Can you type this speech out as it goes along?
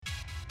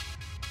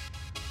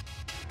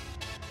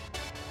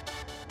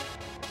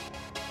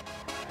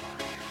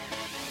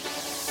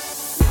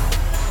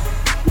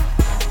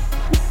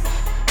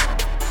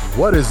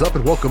What is up,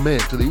 and welcome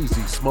in to the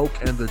Easy Smoke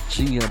and the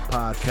GM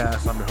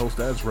podcast. I'm your host,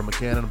 Ezra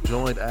McCann, and I'm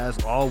joined,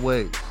 as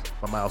always,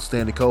 by my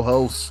outstanding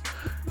co-host.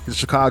 He's a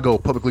Chicago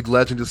Public League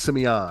legend,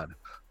 Simeon.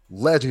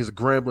 Legend, he's a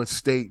Grambling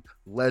State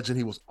legend.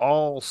 He was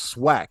all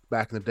SWAC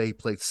back in the day. He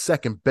played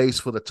second base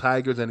for the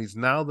Tigers, and he's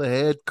now the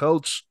head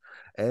coach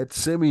at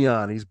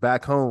Simeon. He's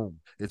back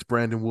home. It's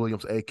Brandon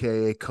Williams,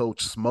 a.k.a.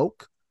 Coach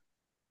Smoke.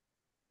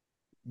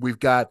 We've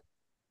got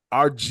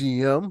our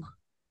GM.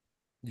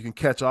 You can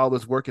catch all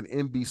his work at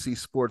NBC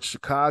Sports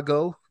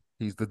Chicago.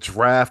 He's the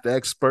draft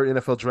expert,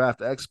 NFL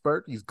draft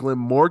expert. He's Glenn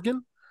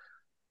Morgan.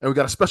 And we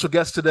got a special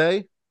guest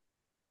today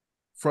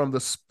from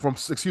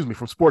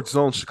Sports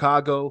Zone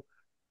Chicago,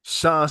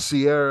 Shawn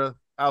Sierra,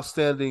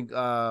 outstanding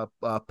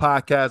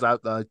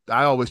podcast.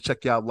 I always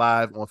check you out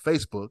live on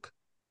Facebook.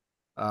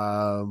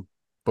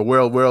 But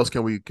where else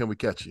can we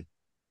catch you?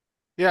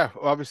 Yeah,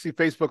 obviously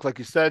Facebook, like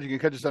you said, you can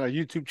catch us on our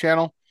YouTube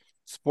channel,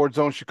 Sports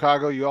Zone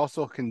Chicago. You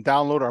also can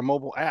download our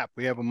mobile app.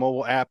 We have a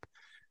mobile app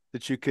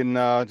that you can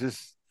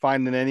just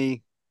find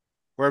in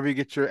wherever you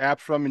get your app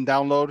from and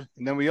download.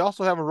 And then we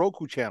also have a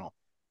Roku channel.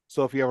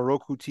 So if you have a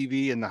Roku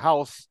TV in the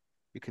house,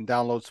 you can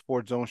download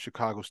Sports Zone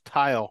Chicago's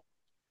tile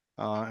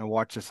and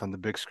watch us on the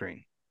big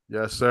screen.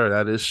 Yes, sir.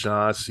 That is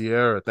Shawn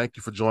Sierra. Thank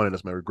you for joining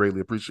us, man. We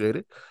greatly appreciate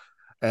it.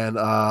 And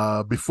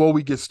before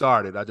we get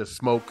started, I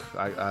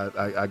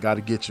got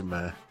to get you,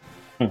 man.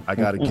 I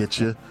got to get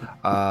you.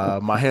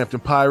 My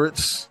Hampton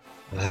Pirates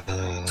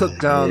took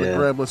down the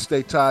Grambling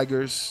State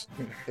Tigers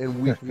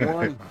in week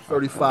 1,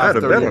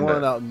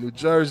 35-31 out in New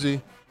Jersey.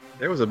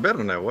 There was a bet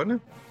on that, wasn't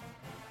it?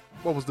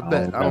 What was the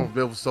bet? I don't.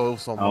 It was so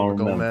long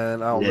ago,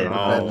 man. I don't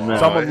remember.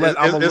 So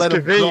I'm gonna let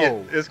him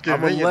go. It's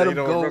I'm gonna let him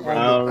go.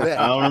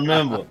 I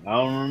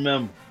don't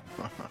remember.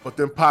 But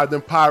them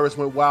Pirates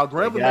went wild.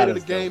 Grambling made it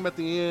a game at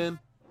the end,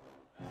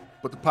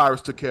 but the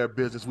Pirates took care of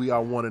business. We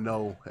are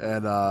 1-0,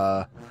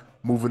 and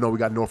moving on, we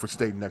got Norfolk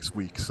State next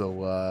week.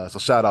 So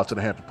shout out to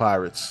the Hampton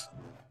Pirates.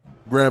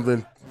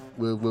 Grambling,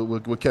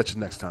 we'll catch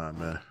you next time,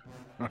 man.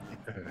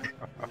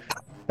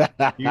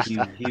 You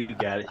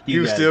got it.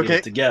 You still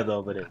can't together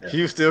over there.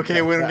 You still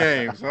can't win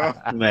games, huh?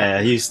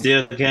 Man, you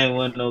still can't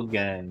win no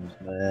games,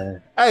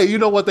 man. Hey, you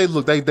know what? They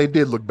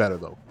did look better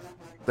though.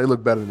 They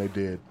look better than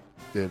they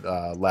did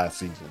last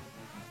season.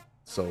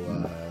 So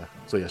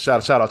yeah,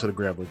 shout out to the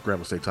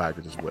Grambling State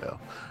Tigers as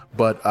well.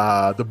 But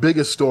the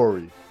biggest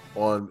story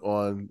on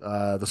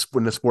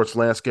the sports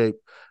landscape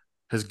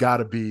has got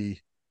to be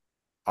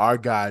our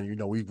guy. You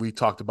know, we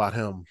talked about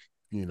him,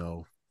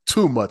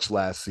 too much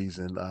last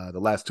season, the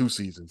last 2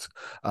 seasons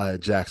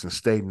at Jackson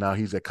State. Now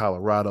he's at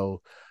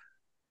Colorado.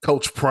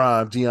 Coach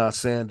Prime, Deion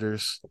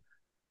Sanders,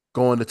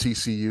 going to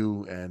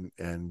TCU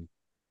and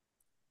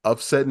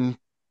upsetting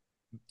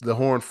the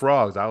Horned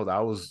Frogs.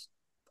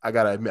 I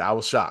gotta admit, I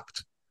was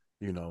shocked,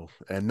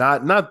 and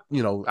not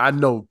I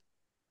know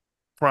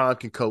Prime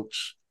can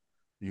coach,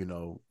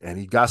 and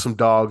he got some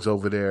dogs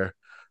over there,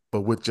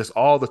 but with just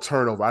all the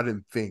turnover, I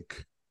didn't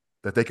think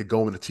that they could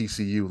go into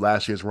TCU,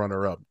 last year's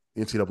runner-up,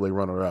 NCAA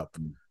runner-up,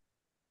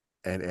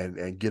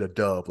 and get a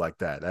dub like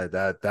that.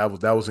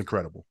 That was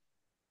incredible.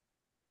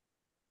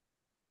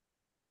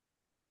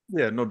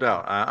 Yeah, no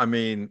doubt. I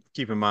mean,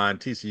 keep in mind,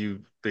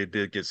 TCU, they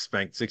did get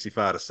spanked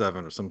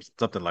 65-7 or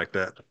something like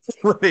that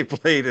when they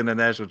played in the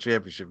national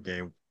championship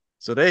game.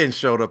 So they ain't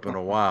showed up in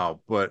a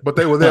while, but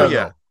they were there.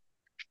 Yeah,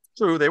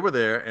 true, they were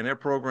there, and their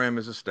program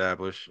is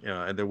established.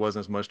 And there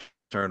wasn't as much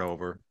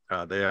turnover.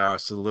 They are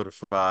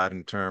solidified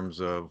in terms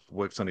of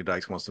what Sonny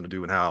Dykes wants them to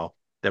do and how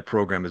that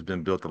program has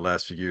been built the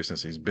last few years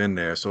since he's been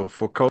there. So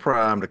for Coach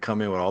Prime to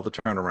come in with all the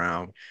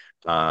turnaround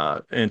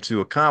and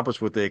to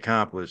accomplish what they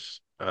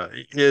accomplished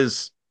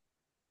is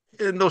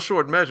in no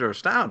short measure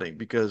astounding,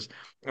 because,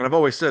 and I've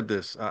always said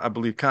this, I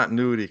believe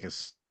continuity and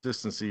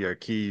consistency are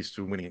keys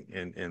to winning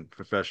in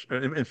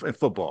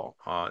football,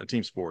 in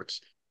team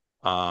sports.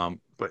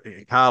 But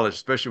in college,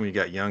 especially when you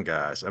got young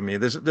guys, I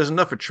mean, there's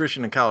enough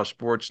attrition in college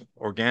sports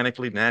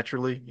organically,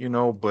 naturally,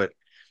 but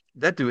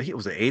that dude, he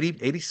was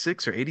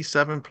 86 or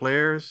 87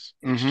 players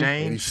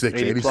exchanged.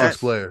 86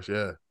 players,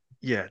 yeah.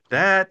 Yeah,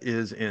 that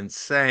is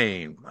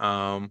insane.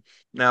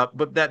 Now,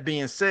 but that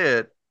being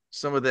said,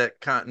 some of that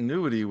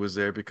continuity was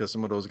there because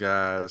some of those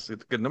guys, a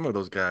good number of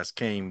those guys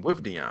came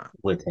with Deion.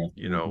 With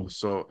him.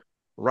 So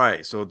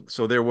right. So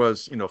there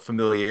was,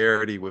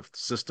 familiarity with the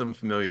system,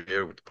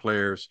 familiarity with the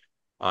players,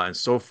 and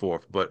so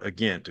forth. But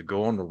again, to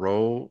go on the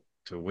road,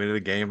 to win a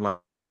game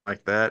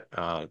like that,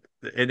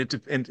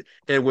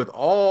 and with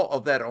all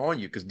of that on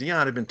you, because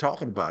Deion had been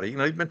talking about it.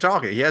 He's been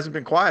talking. He hasn't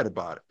been quiet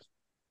about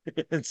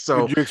it. And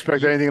so, did you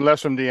expect anything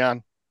less from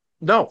Deion?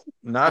 No,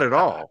 not at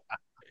all.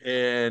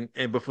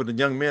 But for the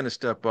young men to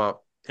step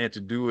up and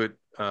to do it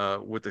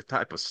with the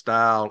type of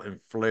style and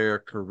flair,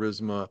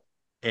 charisma,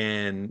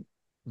 and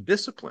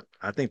discipline,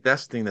 I think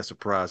that's the thing that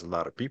surprised a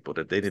lot of people,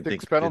 that they didn't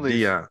think penalties.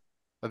 Deion.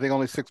 I think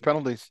only 6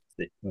 penalties,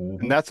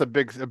 and that's a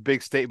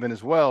big statement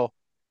as well.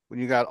 When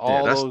you got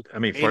all those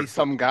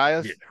 80-some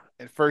guys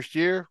in first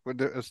year with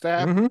the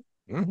staff.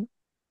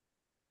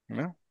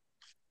 Yeah.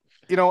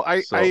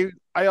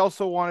 I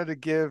also wanted to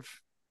give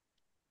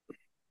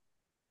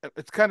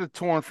it's kind of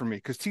torn for me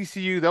because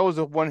TCU, that was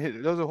a one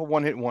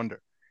hit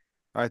wonder.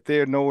 All right,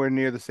 they're nowhere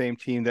near the same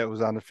team that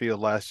was on the field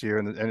last year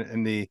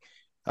in the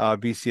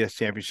BCS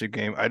championship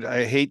game.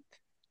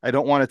 I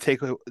don't want to take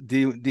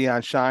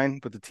Deion shine,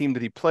 but the team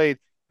that he played,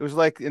 it was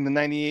like in the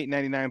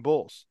 98-99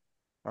 Bulls.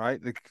 All right,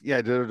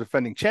 yeah, they're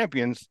defending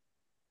champions,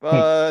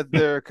 but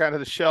they're kind of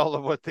the shell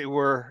of what they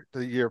were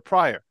the year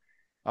prior.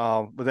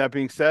 With that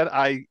being said,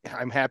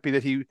 I'm happy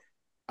that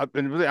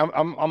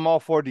I'm all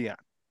for Deion.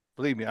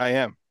 Believe me, I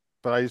am.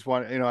 But I just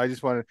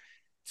wanted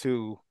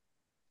to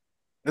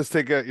let's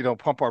take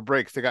pump our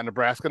brakes. They got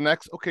Nebraska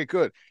next. Okay,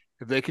 good.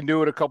 If they can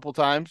do it a couple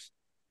times,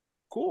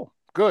 cool,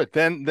 good.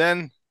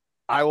 Then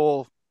I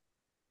will.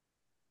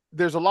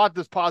 There's a lot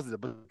that's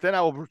positive, but then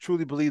I will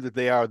truly believe that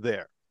they are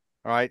there.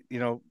 All right,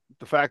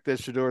 the fact that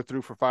Shedeur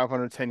threw for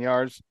 510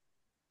 yards,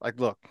 like,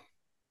 look,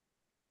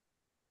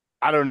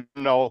 I don't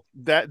know,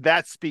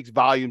 that speaks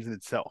volumes in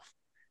itself,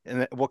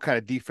 and what kind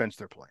of defense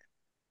they're playing.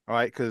 All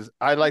right, because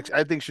I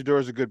think Shedeur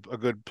is a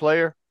good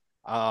player.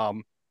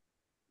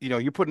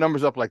 You put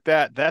numbers up like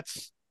that, that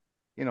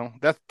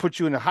puts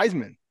you in the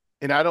Heisman,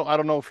 and I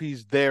don't know if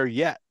he's there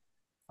yet.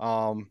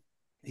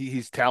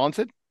 He's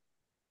talented,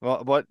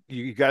 well, but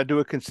you got to do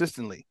it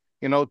consistently.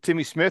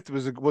 Timmy Smith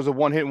was a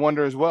one hit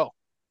wonder as well.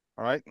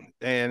 All right,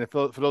 and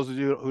for those of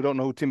you who don't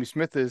know who Timmy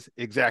Smith is,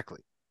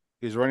 exactly,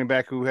 he's a running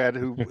back who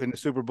in the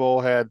Super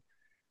Bowl had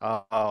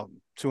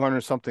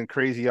 200 something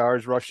crazy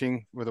yards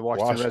rushing with the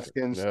Washington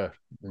Redskins. Yeah.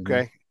 Mm-hmm.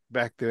 Okay,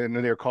 back then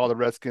they were called the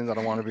Redskins. I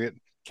don't want to be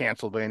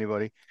canceled by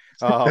anybody.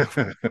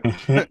 And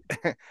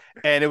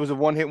it was a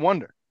one hit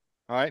wonder.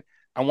 All right.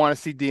 I want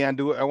to see Deion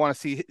do it. I want to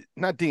see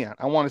not Deion.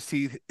 I want to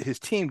see his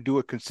team do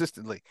it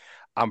consistently.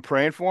 I'm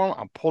praying for him.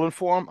 I'm pulling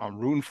for him. I'm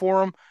rooting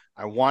for him.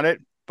 I want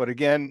it. But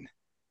again,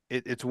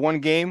 it's one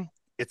game.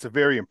 It's a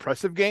very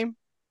impressive game.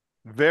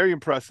 Very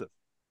impressive.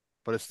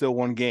 But it's still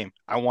one game.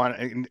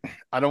 Believe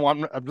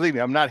me,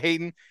 I'm not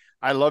hating.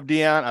 I love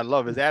Deion. I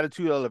love his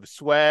attitude. I love his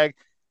swag.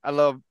 I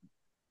love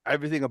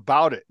everything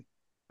about it.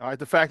 All right.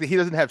 The fact that he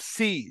doesn't have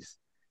C's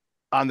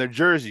on their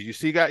jerseys. You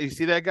see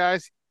that,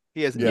 guys?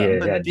 He has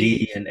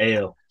D and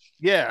L.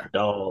 Yeah.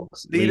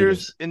 Dogs.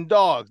 Leaders and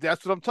dogs.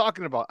 That's what I'm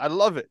talking about. I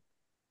love it.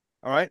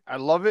 All right. I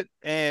love it.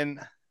 And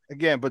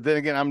but then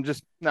again, I'm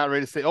just not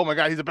ready to say, oh my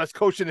God, he's the best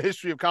coach in the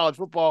history of college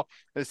football.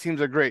 His teams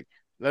are great.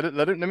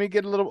 Let me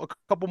get a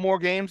couple more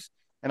games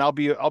and I'll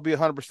be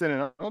 100%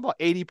 in. I'm about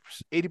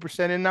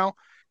 80% in now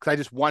because I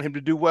just want him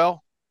to do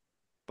well.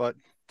 But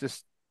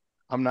just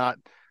I'm not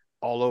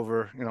all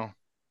over,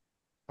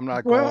 I'm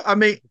not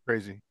going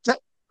crazy.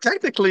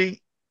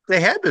 Technically, they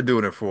had been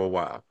doing it for a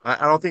while.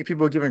 I don't think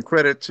people are giving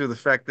credit to the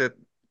fact that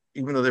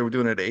even though they were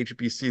doing it at the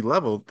HBC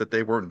level, that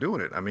they weren't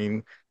doing it. I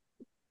mean,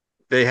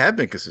 they have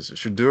been consistent.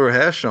 Shedeur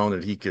has shown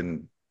that he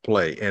can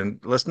play. And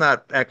let's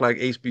not act like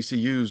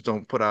HBCUs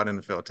don't put out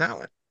NFL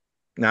talent.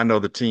 Now, I know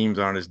the teams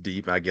aren't as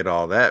deep. I get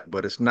all that.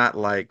 But it's not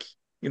like,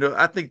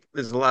 I think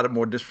there's a lot of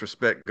more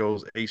disrespect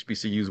goes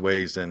HBCUs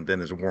ways than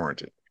is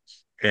warranted.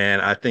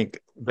 And I think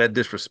that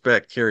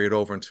disrespect carried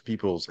over into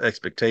people's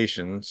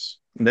expectations,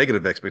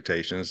 negative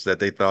expectations, that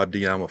they thought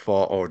Deion would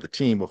fall or the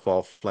team would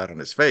fall flat on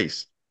his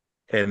face,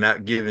 and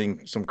not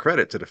giving some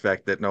credit to the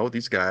fact that, no,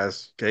 these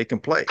guys, they can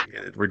play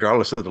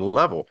regardless of the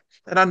level.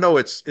 And I know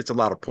it's a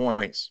lot of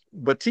points,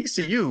 but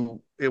TCU,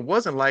 it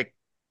wasn't like,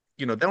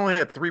 they only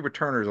had 3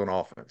 returners on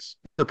offense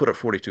to put up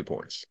 42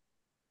 points.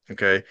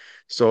 Okay.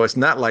 So it's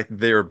not like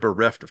they're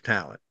bereft of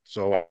talent.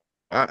 So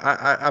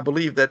I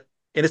believe that,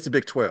 and it's the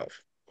Big 12.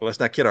 Well, let's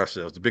not kid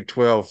ourselves. The Big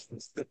 12,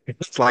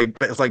 it's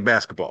like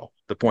basketball.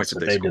 The points that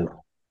they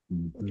score.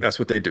 Mm-hmm. That's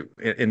what they do.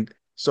 And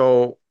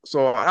so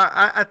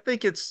I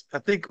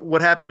think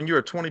what happened, you're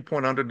a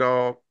 20-point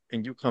underdog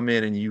and you come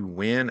in and you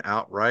win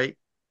outright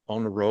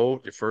on the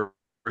road, your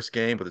first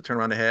game, but the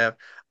turnaround they have,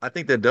 I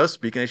think that does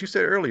speak. And as you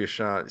said earlier,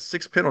 Shawn,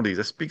 6 penalties,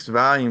 that speaks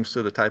volumes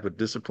to the type of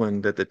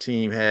discipline that the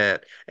team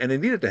had. And they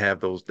needed to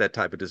have that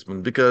type of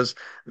discipline because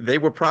they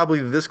were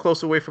probably this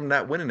close away from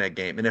not winning that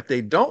game. And if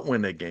they don't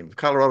win that game, if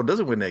Colorado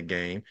doesn't win that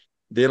game,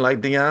 then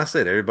like Deion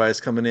said,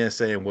 everybody's coming in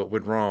saying what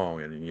went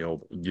wrong. And,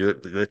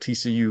 the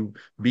TCU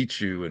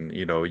beat you and,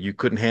 you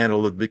couldn't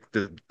handle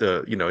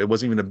it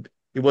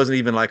wasn't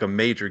even like a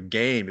major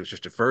game. It was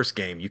just the first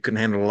game. You couldn't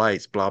handle the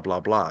lights, blah,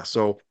 blah, blah.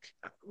 So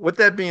with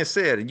that being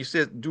said, and you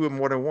said do it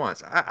more than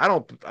once,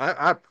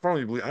 I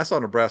firmly believe I saw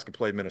Nebraska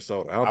play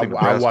Minnesota. I don't think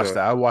Nebraska.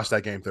 I watched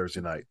that game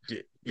Thursday night.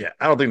 Yeah,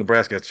 I don't think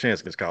Nebraska has a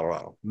chance against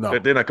Colorado. No.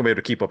 They're not going to be able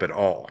to keep up at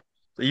all.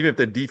 So even if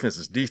their defense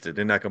is decent,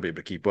 they're not going to be able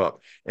to keep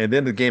up. And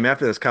then the game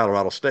after that is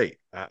Colorado State.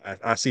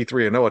 I see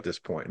 3-0 at this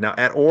point. Now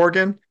at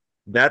Oregon,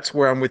 that's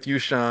where I'm with you,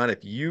 Shawn. If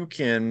you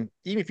can,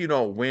 even if you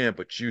don't win,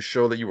 but you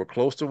show that you were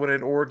close to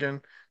winning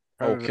Oregon,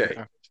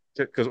 okay.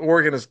 Because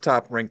Oregon is a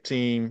top-ranked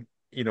team,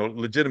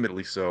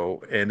 legitimately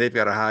so, and they've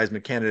got a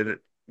Heisman candidate,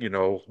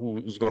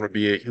 who's going to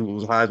be who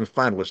was a Heisman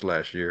finalist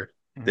last year.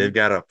 Mm-hmm.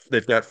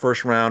 They've got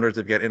first rounders,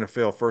 they've got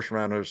NFL first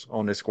rounders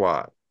on this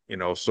squad,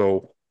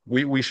 so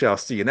we shall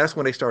see. And that's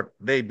when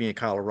they being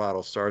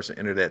Colorado starts to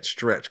enter that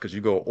stretch because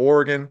you go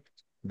Oregon,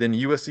 then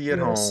USC at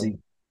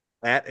home,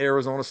 at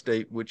Arizona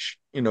State, which,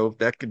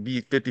 that could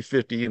be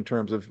 50-50 in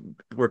terms of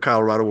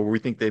where we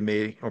think they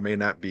may or may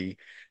not be.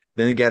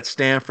 Then you got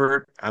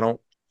Stanford. I don't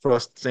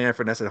trust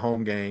Stanford. That's a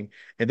home game.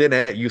 And then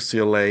at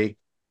UCLA,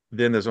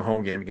 then there's a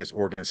home game against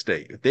Oregon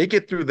State. If they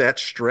get through that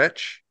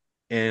stretch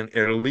and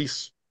at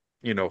least,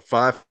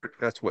 five,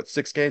 that's what,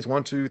 6 games,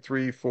 1, 2,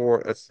 3,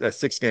 4, that's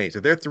 6 games.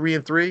 If they're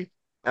 3-3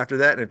 after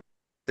that, and if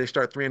they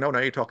start 3-0, now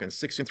you're talking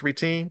 6-3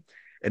 team.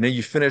 And then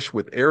you finish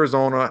with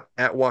Arizona,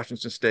 at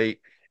Washington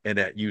State, and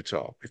at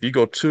Utah. If you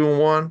go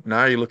 2-1,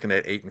 now you're looking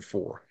at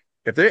 8-4.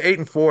 If they're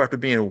 8-4 after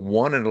being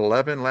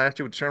 1-11 last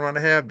year with the turnaround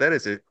they have, that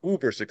is an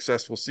uber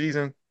successful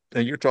season.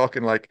 And you're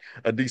talking like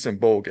a decent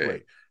bowl game.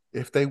 Wait,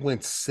 if they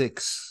went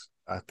 6,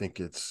 I think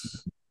it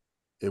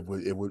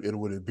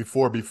would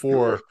before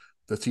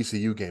the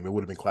TCU game, it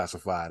would have been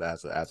classified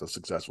as a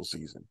successful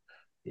season.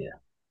 Yeah.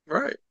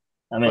 Right.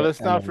 But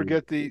let's not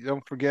forget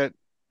don't forget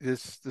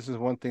this is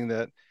one thing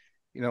that,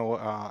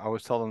 I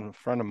was telling a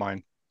friend of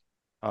mine,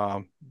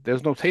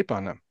 there's no tape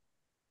on them,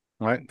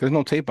 right? There's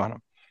no tape on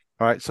them.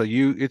 All right. So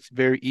it's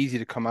very easy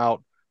to come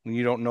out when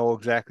you don't know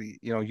exactly,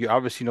 you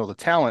obviously know the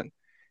talent,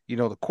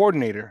 the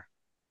coordinator,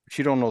 but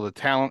you don't know the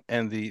talent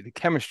and the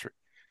chemistry.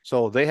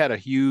 So they had a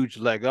huge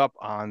leg up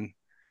on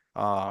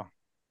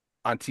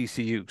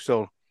TCU.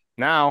 So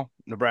now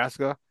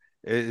Nebraska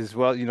is,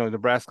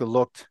 Nebraska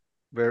looked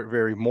very,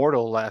 very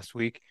mortal last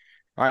week.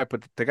 All right,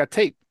 but they got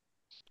tape.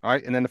 All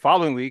right, and then the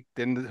following week,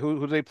 then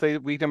who they play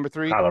week number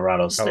 3?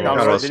 Colorado State.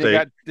 Colorado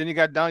State. Then you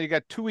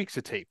got 2 weeks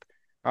of tape.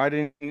 All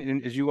right,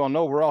 and as you all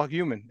know, we're all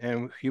human,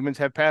 and humans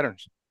have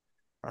patterns.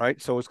 All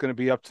right, so it's going to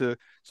be up to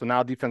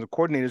now defensive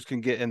coordinators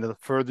can get, and the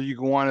further you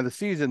go on in the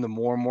season, the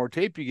more and more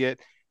tape you get.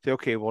 Say,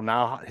 okay, well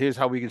now here's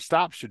how we can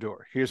stop Shedeur.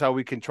 Here's how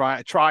we can try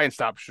and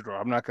stop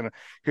Shedeur.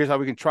 Here's how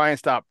we can try and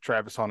stop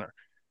Travis Hunter.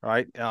 All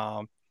right,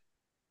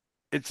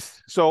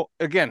 it's so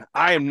again,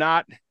 I am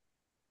not.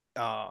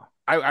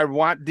 I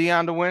want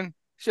Deion to win.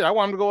 Shit, I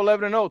want him to go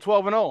 11-0,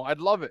 12-0. I'd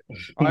love it.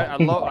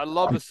 I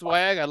love his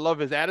swag. I love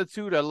his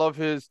attitude. I love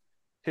his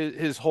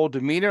whole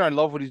demeanor. I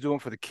love what he's doing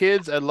for the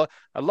kids. I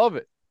love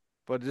it.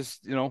 But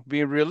just,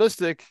 being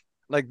realistic,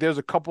 like there's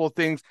a couple of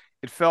things.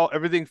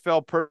 Everything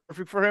fell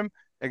perfect for him.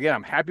 Again,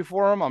 I'm happy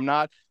for him. I'm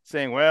not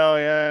saying, well,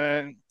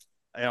 yeah,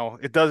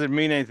 it doesn't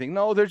mean anything.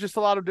 No, there's just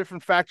a lot of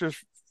different factors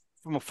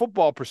from a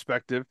football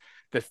perspective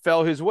that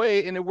fell his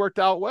way, and it worked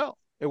out well.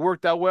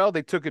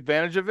 They took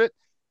advantage of it.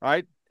 All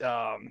right.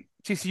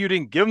 TCU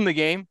didn't give them the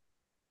game.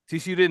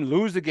 TCU didn't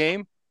lose the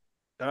game.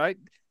 All right.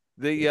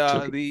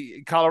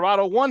 The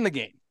Colorado won the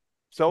game.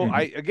 So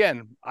I'm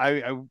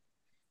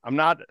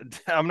not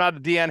a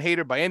Deion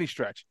hater by any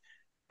stretch.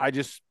 I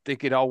just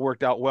think it all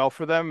worked out well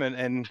for them,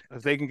 and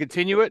if they can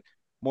continue it,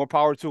 more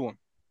power to them.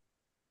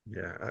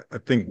 Yeah, I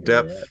think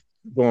depth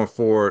going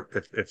forward.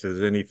 If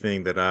there's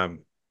anything that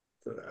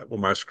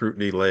my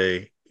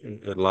scrutiny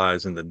it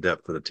lies in the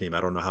depth of the team.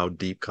 I don't know how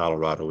deep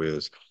Colorado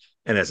is.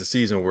 And as the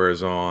season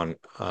wears on,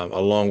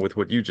 along with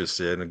what you just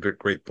said, and a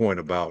great point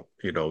about,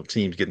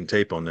 teams getting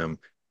tape on them,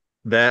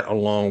 that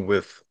along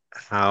with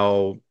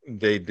how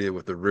they did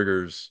with the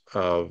rigors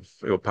of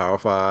Power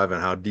 5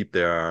 and how deep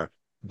they are,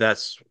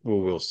 that's what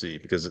we'll see.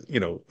 Because,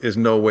 there's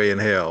no way in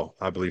hell,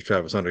 I believe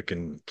Travis Hunter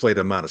can play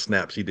the amount of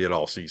snaps he did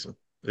all season.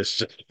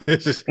 It's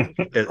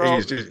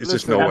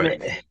just no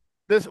way.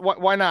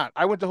 Why not?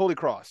 I went to Holy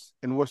Cross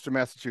in Worcester,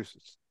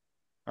 Massachusetts.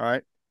 All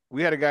right.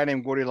 We had a guy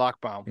named Gordy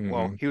Lockbaum. Mm-hmm.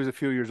 Well, he was a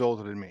few years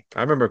older than me.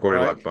 I remember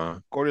Gordy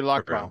Lockbaum. Gordy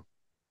Lockbaum. Okay.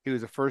 He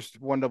was the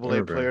first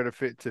 1AA player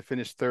to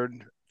finish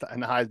third in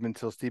the Heisman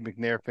until Steve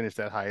McNair finished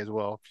that high as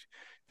well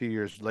a few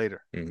years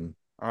later. Mm-hmm.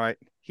 All right.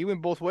 He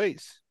went both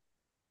ways.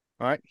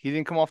 All right. He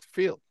didn't come off the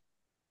field.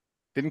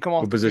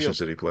 What positions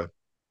did he play?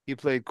 He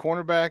played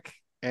cornerback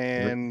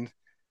and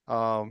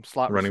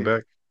slot running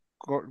receiver.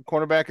 Back?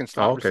 Cornerback and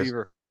slot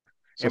receiver.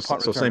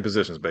 So same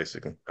positions,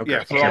 basically. Okay.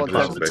 Yeah, for all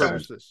intents and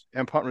purposes.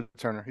 And punt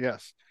returner,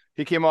 yes.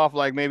 He came off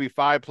like maybe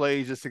 5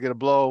 plays just to get a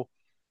blow,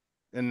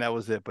 and that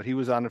was it. But he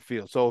was on the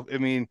field. So,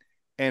 and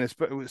as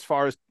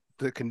far as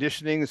the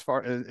conditioning, as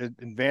far as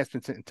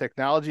advancements in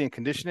technology and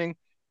conditioning,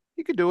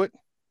 he could do it.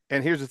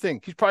 And here's the thing.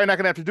 He's probably not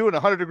going to have to do it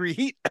in 100-degree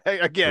heat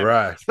again.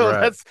 Right. So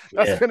that's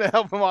going to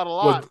help him out a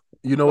lot.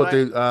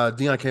 Well,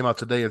 Deion came out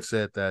today and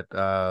said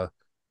that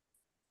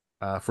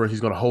he's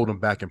going to hold him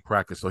back in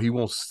practice. So he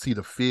won't see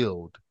the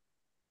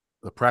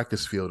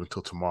practice field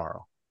until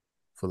tomorrow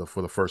for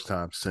the first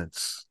time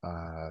since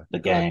the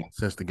game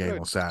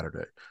on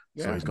Saturday.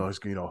 Yeah. So he's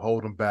going to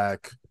hold him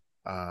back,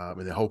 and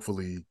then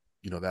hopefully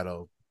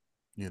that'll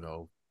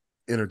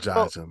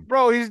energize him.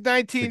 Bro, he's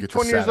 19,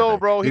 20 years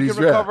old, bro. He can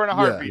recover in a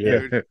heartbeat,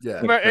 dude.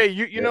 Yeah. Hey,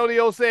 you know the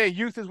old saying,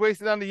 youth is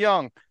wasted on the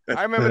young.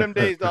 I remember them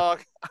days,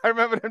 dog. I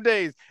remember them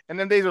days, and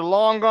them days are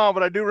long gone.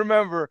 But I do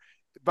remember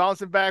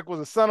bouncing back was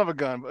a son of a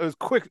gun. It was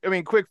quick. I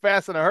mean, quick,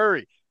 fast, in a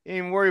hurry. Ain't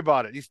even worry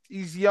about it.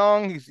 He's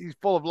young. He's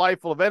full of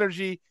life, full of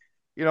energy.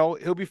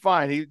 He'll be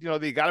fine.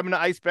 They got him in the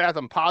ice bath.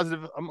 I'm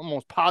positive. I'm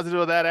almost positive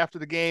of that after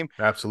the game.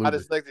 Absolutely. I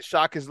just like to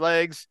shock his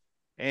legs,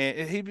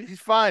 and he's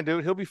fine,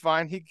 dude. He'll be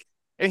fine.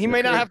 He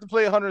may not have to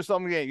play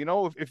 100-something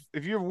game.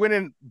 If you're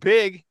winning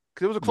big,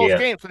 because it was a close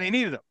game, so they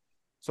needed him.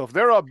 So if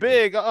they're up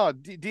big,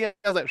 Deion's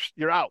like,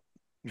 you're out.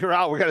 You're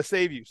out. We got to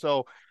save you.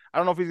 So I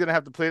don't know if he's going to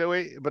have to play that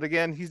way. But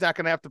again, he's not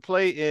going to have to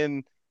play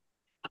in,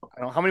 I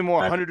don't know how many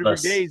more 100-degree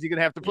days he's going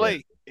to have to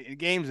play in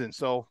games in.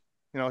 So,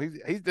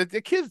 he's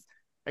the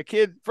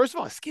kid, first of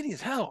all, skinny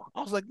as hell.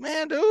 I was like,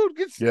 man, dude,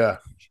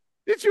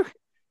 did you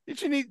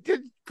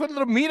put a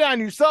little meat on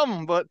you,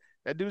 something? But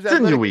that dude's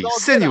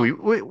sinewy.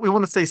 We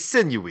want to say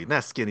sinewy,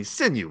 not skinny.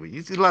 Sinewy.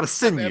 He's a lot of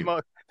sinew.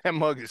 That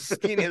mug is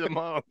skinny as a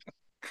mug.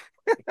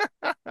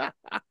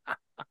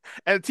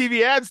 And the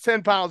TV ad's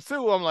 10 pounds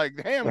too. I'm like,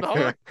 damn,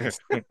 dog.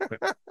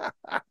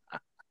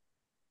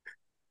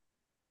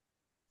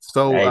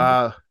 So,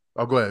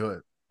 go ahead.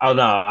 Oh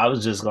no, I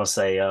was just gonna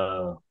say,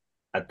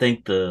 I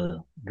think the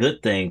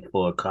good thing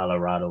for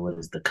Colorado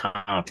is the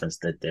conference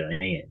that they're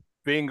in.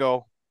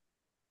 Bingo.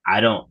 I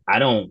don't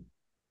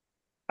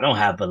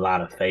have a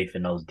lot of faith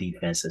in those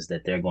defenses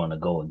that they're going to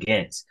go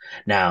against.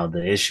 Now,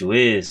 the issue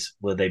is,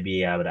 will they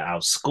be able to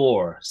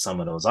outscore some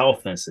of those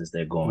offenses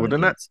they're going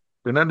against?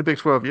 They're not in the Big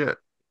 12 yet.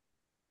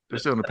 They're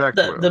still in the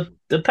Pac-12.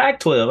 The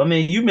Pac-12. I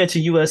mean, you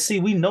mentioned USC.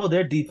 We know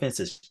their defense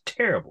is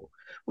terrible.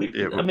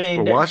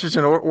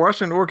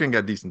 Washington, Oregon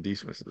got decent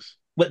defenses.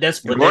 But they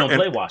don't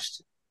play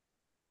Washington.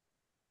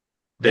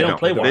 They don't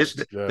play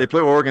Washington. They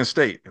play Oregon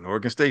State, and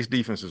Oregon State's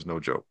defense is no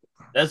joke.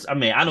 I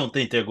don't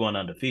think they're going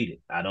undefeated.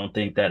 I don't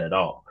think that at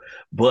all.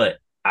 But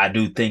I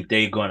do think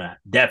they're going to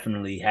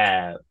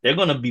they're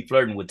going to be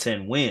flirting with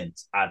 10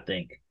 wins, I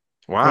think.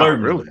 Wow,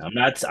 flirting really? I'm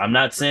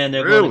not saying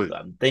they're going to.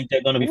 I think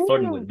they're going to be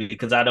flirting with it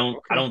because I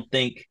don't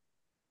think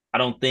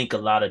a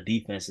lot of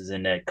defenses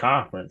in that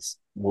conference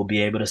will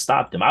be able to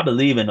stop them. I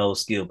believe in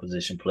those skill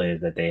position players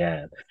that they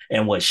have.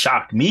 And what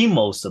shocked me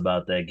most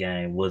about that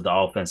game was the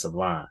offensive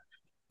line.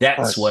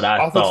 That's what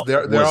I thought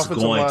their was offensive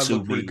going line to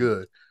looked pretty be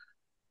good.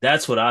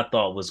 That's what I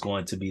thought was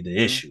going to be the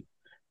issue.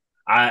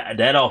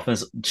 That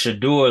offense,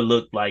 Shador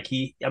looked like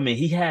he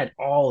had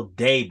all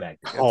day back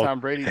there. Tom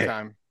Brady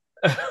time.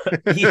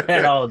 He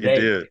had all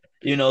day.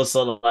 He did.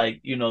 So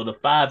the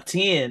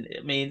 5'10",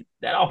 I mean,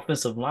 that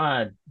offensive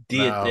line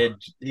did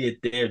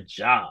their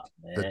job,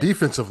 man. The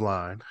defensive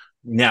line.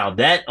 Now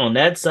that on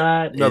that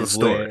side another is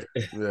story.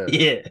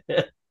 Yeah.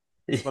 But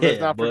let's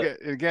not forget,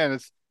 again,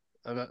 it's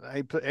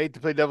I hate to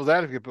play devil's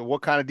advocate, but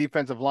what kind of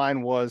defensive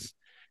line was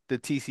the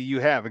TCU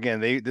have? Again,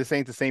 this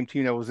ain't the same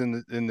team that was in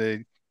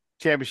the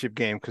championship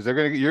game, because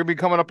you're gonna be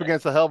coming up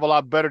against a hell of a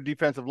lot better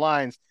defensive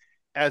lines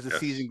as the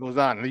season goes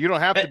on. And you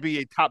don't have to be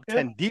a top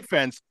 10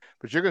 defense,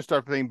 but you're gonna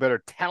start playing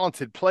better,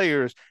 talented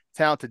players,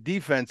 talented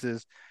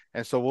defenses.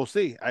 And so we'll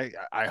see.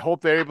 I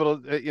hope they're able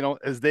to,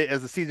 as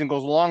the season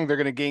goes along, they're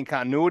going to gain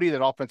continuity,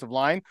 that offensive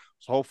line.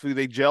 So hopefully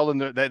they gel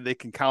and that they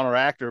can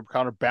counteract or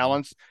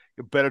counterbalance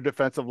better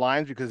defensive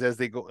lines, because as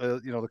they go,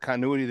 the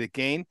continuity they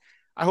gain.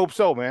 I hope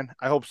so, man.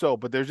 I hope so.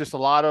 But there's just a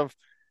lot of,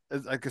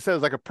 like I said,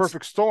 it's like a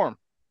perfect storm.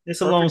 It's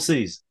a long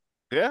season.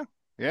 Yeah.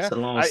 It's a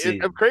long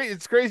season.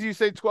 It's crazy you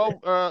say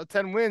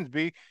 10 wins,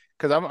 B,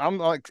 because I'm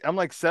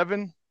like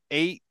 7,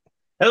 8.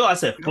 Hello, I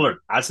said flirt.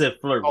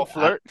 Oh,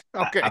 flirt.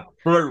 Okay. I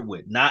flirt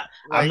with. Not.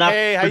 Like, I'm not.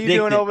 Hey, how you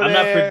doing over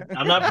there?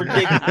 I'm not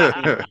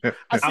predicting.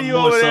 I see you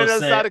over there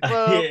outside the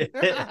club.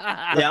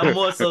 Yeah, I'm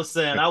more so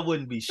saying I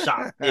wouldn't be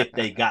shocked if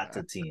they got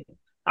to 10.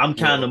 I'm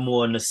kind of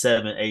more in the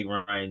 7, 8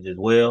 range as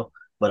well,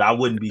 but I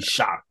wouldn't be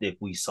shocked if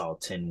we saw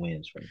 10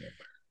 wins from them.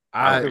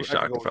 I'd be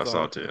shocked if I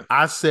saw 10.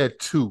 I said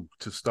 2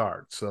 to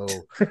start, so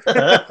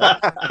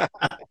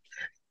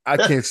I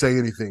can't say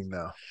anything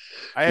now.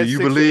 Do you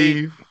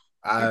believe?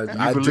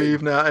 I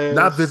believe now.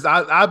 Not this.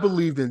 I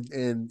believed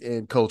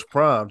in Coach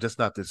Prime, just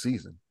not this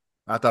season.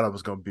 I thought it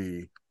was going to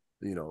be,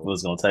 it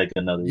was going to take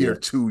another year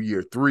 2,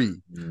 year 3,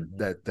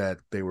 that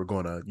they were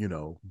going to,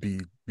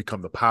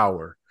 become the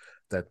power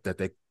that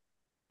they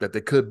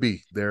could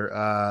be.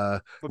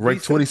 They're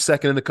ranked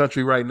 22nd in the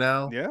country right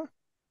now. Yeah,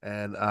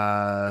 and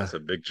that's a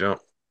big jump.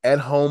 At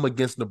home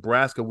against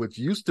Nebraska, which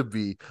used to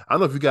be, I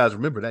don't know if you guys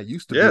remember, that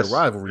used to be a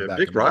rivalry.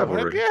 Big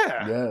rivalry.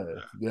 Yeah.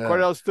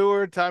 Cordell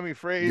Stewart, Tommy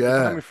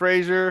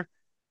Frazier,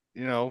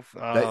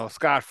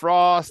 Scott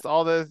Frost,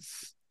 all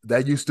this.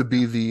 That used to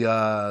be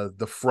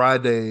the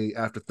Friday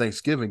after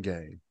Thanksgiving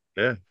game.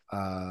 Yeah.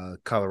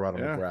 Colorado,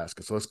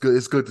 Nebraska. So it's good.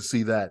 It's good to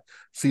see that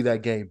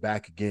game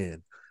back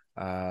again.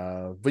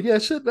 But yeah,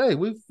 it should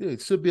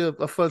be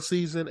a fun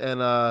season.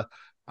 And I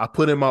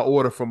put in my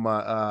order for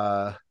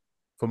my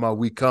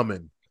week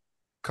coming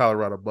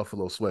Colorado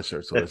Buffalo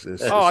sweatshirt. So it's we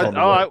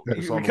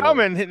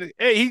coming.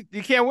 Hey,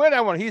 you can't wear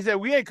that one. He said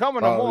we ain't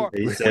coming no more.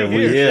 He said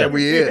we here.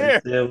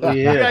 You got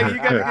to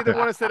get the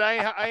one that said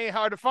I ain't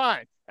hard to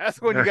find. That's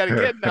the one you got to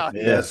get now.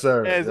 Yes,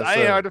 sir. I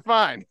ain't hard to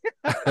find.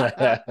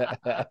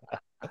 Yeah.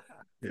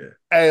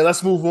 Hey,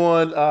 let's move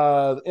on.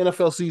 The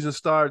NFL season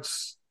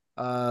starts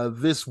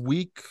this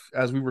week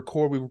as we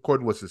record. We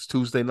recorded what's this,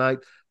 Tuesday night.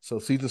 So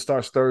season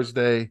starts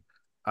Thursday.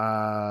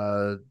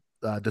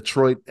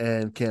 Detroit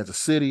and Kansas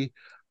City.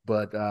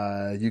 But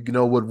you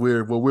know what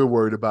we're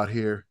worried about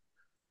here,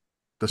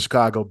 the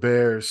Chicago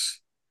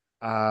Bears.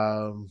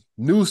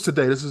 News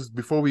today. This is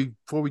before we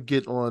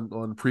get on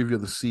the preview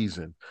of the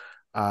season.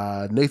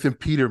 Nathan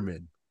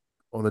Peterman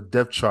on the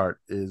depth chart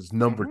is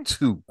number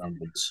 2.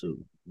 Number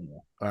 2. Yeah.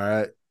 All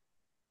right.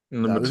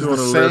 Number Now, 2 on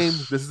the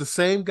list. This is the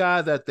same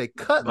guy that they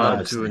cut Bottom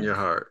last 2 in week. your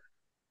heart.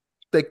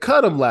 They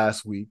cut him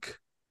last week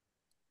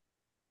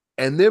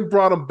and then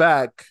brought him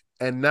back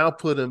and now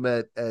put him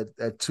at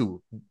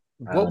 2.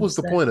 What was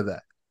the point of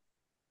that?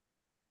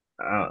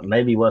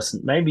 Maybe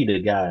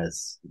the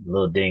guy's a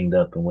little dinged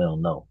up and we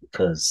don't know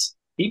because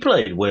he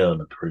played well in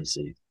the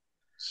preseason.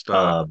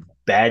 Stop.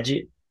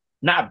 Badgett,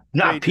 not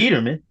Bagent.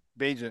 Peterman.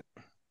 Bagent.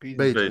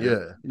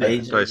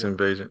 Yeah. Tyson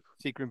Bagent.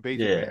 Secret Bagent.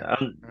 Yeah,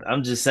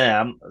 I'm just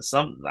saying.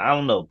 I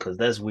don't know because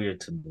that's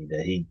weird to me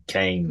that he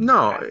came.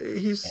 No,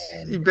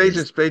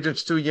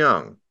 Bagent's too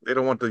young. They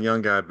don't want the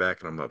young guy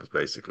backing him up. Is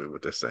basically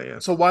what they're saying.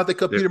 So why'd they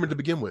cut Peterman to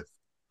begin with?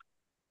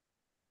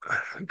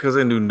 Because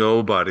they knew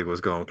nobody was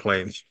going to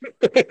claim.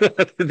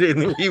 They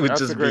knew he would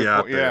just be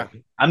out there. Yeah.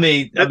 I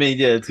mean,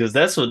 yeah, because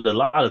that's what a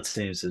lot of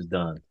teams have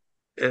done.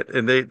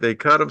 And they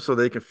cut him so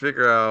they can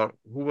figure out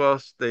who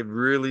else they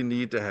really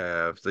need to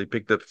have. So they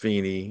picked up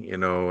Feeney,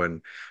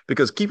 and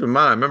because keep in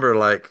mind, remember,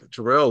 like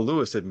Terrell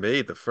Lewis had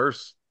made the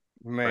first.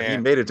 Man, he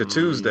made it to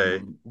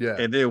Tuesday,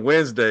 and then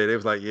Wednesday they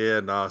was like,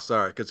 "Yeah, no,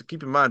 sorry." Because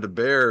keep in mind, the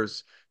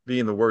Bears,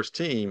 being the worst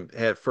team,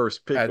 had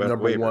first pick at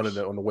number waivers. 1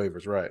 on the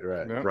waivers,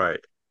 right.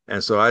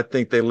 And so I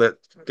think they let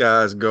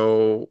guys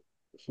go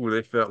who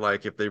they felt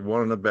like if they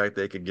wanted them back,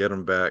 they could get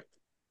them back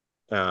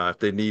if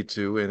they need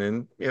to.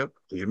 And then,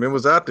 Peterman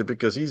was out there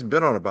because he's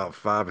been on about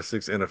 5 or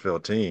 6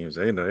 NFL teams.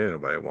 Ain't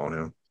nobody want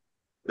him.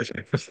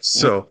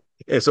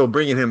 So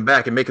bringing him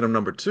back and making him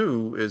number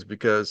 2 is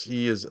because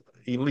he's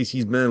been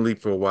in the league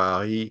for a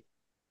while. He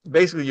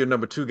basically your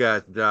number 2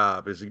 guy's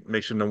job is to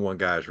make sure number 1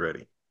 guy is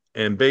ready.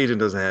 And Bagent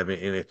doesn't have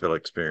any NFL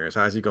experience.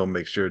 How's he gonna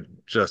make sure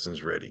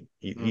Justin's ready?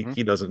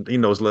 He doesn't. He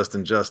knows less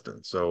than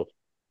Justin. So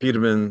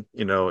Peterman,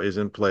 is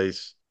in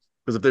place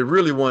because if they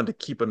really wanted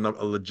to keep a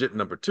legit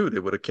number 2, they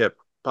would have kept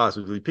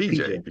possibly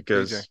PJ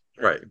because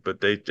right. But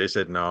they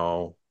said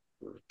no,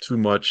 too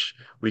much.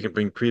 We can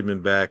bring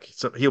Peterman back.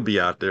 So he'll be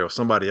out there, or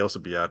somebody else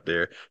will be out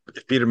there.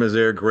 If Peterman's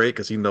there, great,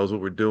 because he knows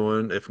what we're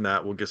doing. If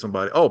not, we'll get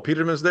somebody. Oh,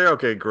 Peterman's there.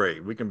 Okay,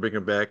 great. We can bring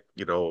him back.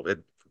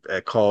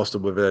 At cost or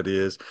whatever that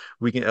is,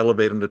 we can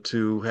elevate him to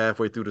 2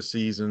 halfway through the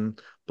season,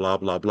 blah,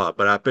 blah, blah.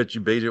 But I bet you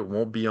Bagent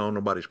won't be on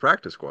nobody's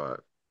practice squad.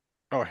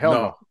 Oh,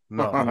 hell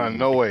no.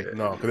 No way.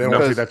 No, because they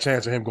don't take that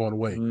chance of him going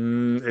away.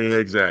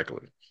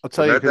 Exactly. I'll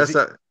tell you.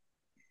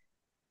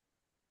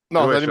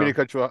 No, I didn't mean to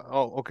cut you off.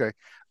 Oh, okay.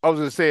 I was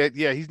going to say,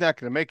 he's not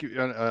going to make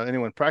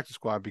anyone practice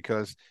squad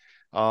because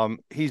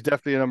he's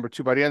definitely a number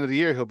 2. By the end of the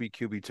year, he'll be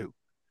QB2. All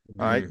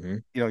right.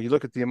 You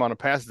look at the amount of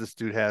passes this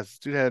dude has. This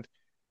dude had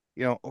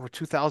over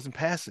 2,000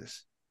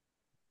 passes.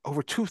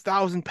 Over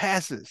 2,000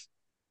 passes.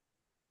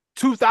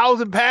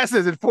 2,000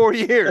 passes in 4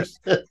 years.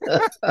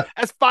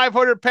 That's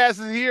 500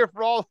 passes a year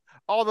for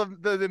all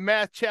the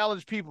math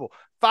challenge people.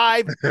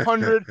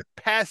 500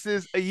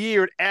 passes a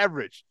year at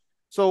average.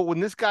 So when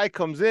this guy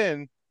comes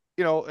in,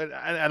 and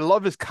I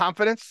love his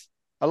confidence.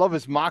 I love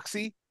his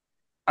moxie.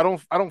 I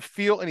don't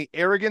feel any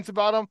arrogance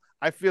about him.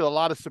 I feel a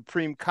lot of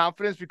supreme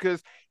confidence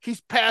because he's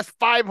passed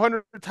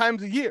 500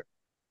 times a year.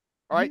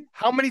 All right.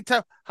 How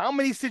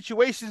many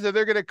situations are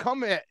there going to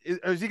come at?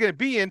 Is he going to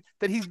be in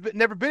that he's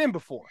never been in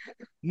before?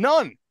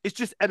 None. It's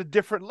just at a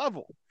different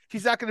level.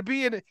 He's not going to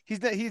be in. He's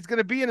going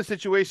to be in a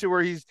situation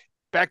where he's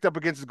backed up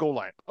against his goal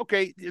line.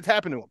 Okay, it's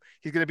happened to him.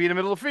 He's going to be in the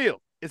middle of the field.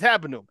 It's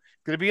happened to him.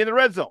 He's going to be in the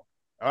red zone.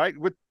 All right,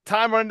 with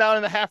time running down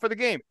in the half of the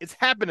game, it's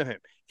happened to him.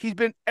 He's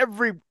been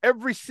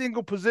every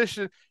single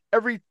position,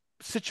 every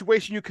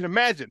situation you can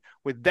imagine.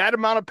 With that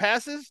amount of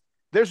passes,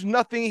 there's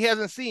nothing he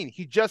hasn't seen.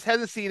 He just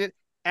hasn't seen it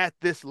at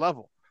this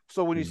level.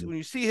 So when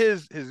you see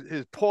his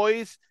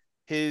poise,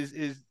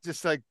 his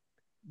just like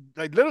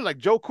literally like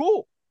Joe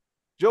Cool.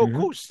 Joe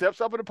Cool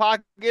steps up in the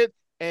pocket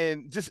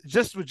and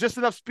just with just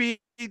enough speed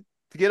to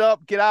get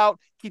up, get out,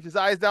 keep his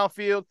eyes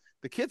downfield.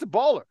 The kid's a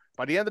baller.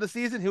 By the end of the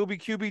season, he'll be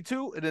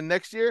QB2, and then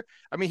next year,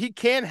 I mean, he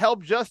can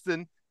help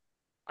Justin.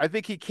 I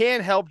think he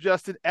can help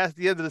Justin at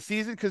the end of the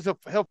season because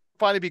he'll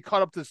finally be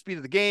caught up to the speed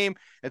of the game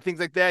and things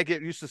like that.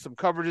 Get used to some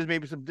coverages,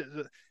 maybe some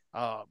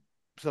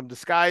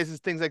disguises,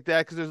 things like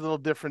that, because there's little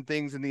different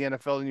things in the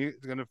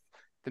NFL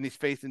than he's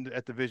facing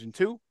at Division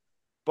II.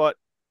 But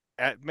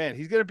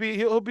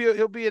he'll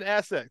be an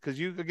asset because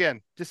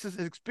just his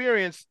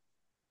experience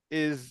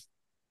is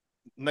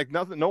like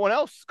nothing, no one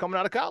else coming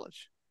out of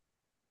college.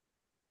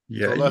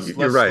 Yeah, so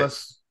you're right.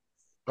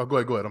 Go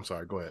ahead. I'm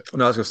sorry. Go ahead.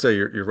 No, I was gonna say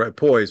you're right.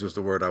 Poise was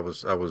the word I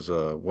was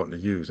wanting to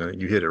use, and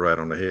you hit it right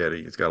on the head.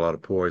 He's got a lot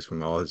of poise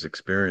from all his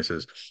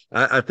experiences.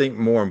 I think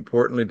more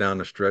importantly down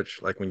the stretch,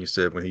 like when you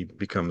said, when he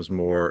becomes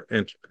more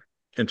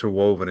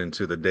interwoven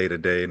into the day to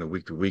day and the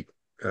week to week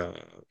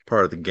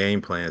part of the game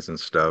plans and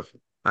stuff,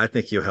 I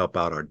think he'll help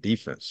out our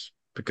defense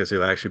because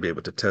he'll actually be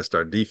able to test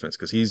our defense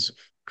because he's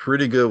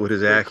pretty good with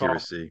his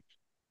accuracy.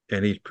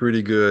 And he's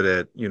pretty good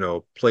at,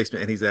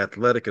 placement, and he's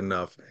athletic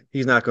enough.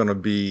 He's not going to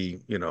be,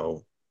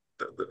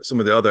 some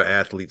of the other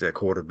athletes at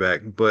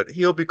quarterback, but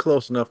he'll be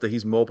close enough that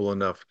he's mobile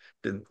enough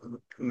to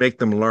make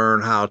them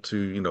learn how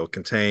to,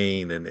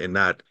 contain and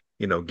not,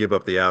 give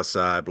up the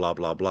outside, blah,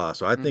 blah, blah.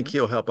 So I think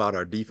he'll help out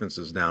our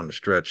defenses down the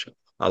stretch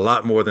a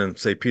lot more than,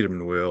 say,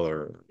 Peterman will,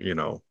 or,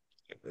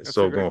 That's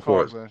so a great going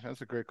call, forward. man.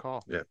 That's a great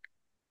call. Yeah.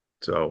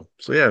 So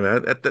yeah,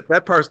 man,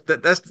 that part,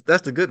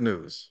 that's the good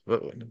news.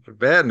 But the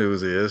bad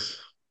news is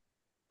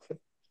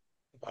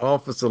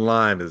offensive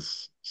line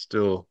is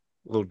still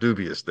a little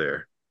dubious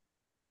there.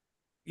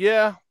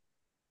 Yeah.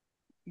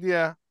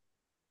 Yeah.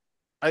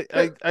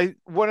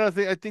 One other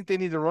thing, I think they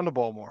need to run the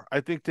ball more.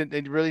 I think that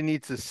they really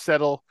need to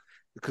settle,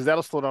 because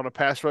that'll slow down a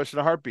pass rush in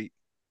a heartbeat.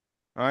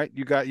 All right.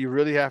 You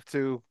really have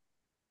to,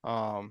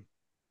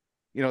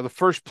 the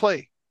first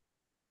play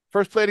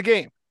of the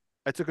game.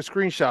 I took a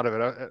screenshot of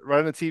it right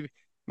on the TV.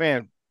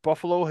 Man,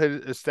 Buffalo had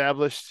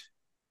established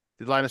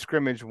the line of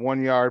scrimmage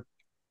 1 yard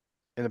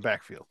in the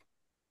backfield.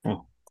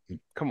 Oh.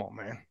 Come on,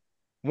 man.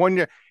 1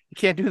 yard. You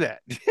can't do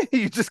that.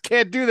 You just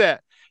can't do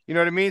that. You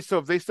know what I mean? So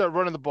if they start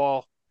running the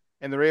ball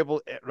and they're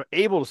able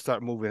to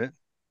start moving it,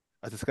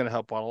 that's going to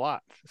help out a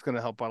lot. It's going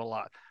to help out a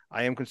lot.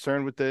 I am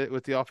concerned with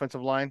the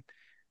offensive line.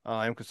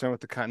 I am concerned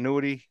with the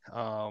continuity,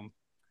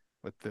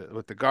 with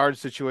the guard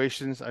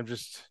situations. I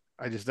just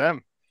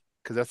am,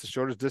 because that's the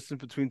shortest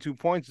distance between 2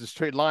 points, the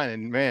straight line.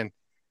 And man,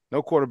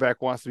 no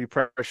quarterback wants to be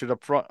pressured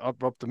up front,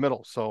 up the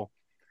middle. So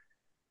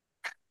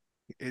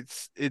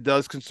it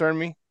does concern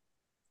me.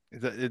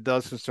 It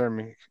does concern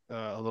me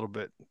a little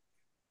bit.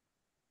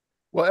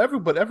 Well,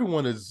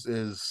 everyone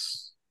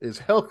is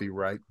healthy,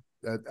 right?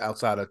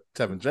 Outside of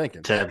Tevin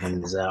Jenkins.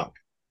 Tevin is out.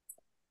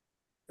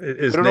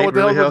 Is Nate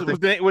really healthy?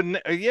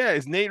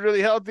 Is Nate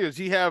really healthy? Does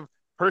he have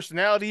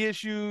personality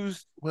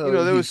issues?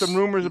 Well, there was some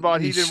rumors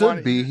about he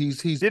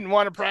didn't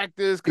want to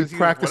practice because he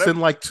practicing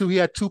he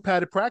had 2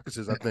 padded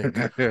practices, I think,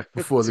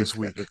 before this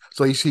week.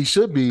 So he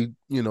should be,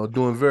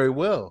 doing very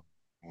well.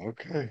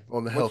 Okay.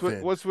 On the health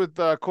end. What's with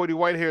Cody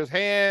Whitehair's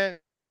hand?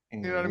 You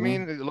know what I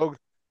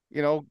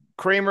mean?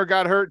 Kramer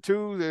got hurt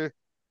too. The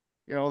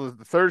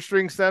third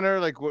string center.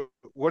 Like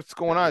what's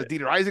going on? Is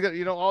Dieter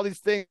Isaac? All these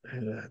things.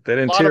 Yeah, that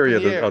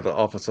interior of the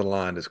offensive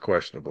line is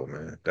questionable,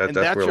 man. That's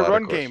your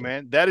run game,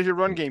 man. That is your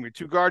run game. Your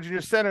 2 guards in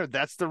your center.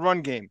 That's the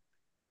run game.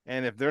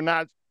 And if they're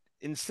not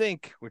in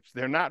sync, which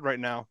they're not right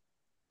now,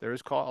 there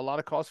is a lot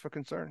of cause for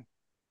concern.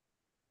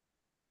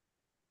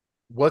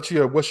 What's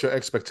your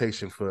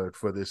expectation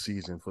for this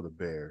season for the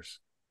Bears?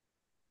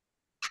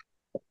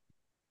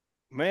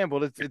 Man,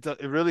 well,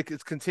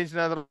 it's contingent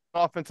on the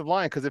offensive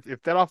line, because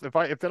if that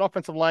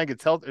offensive line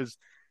gets held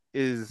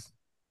is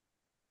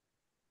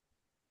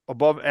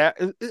above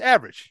is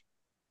average,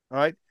 all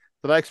right,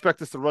 then I expect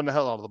us to run the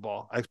hell out of the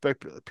ball. I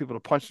expect people to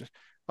punch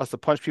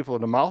people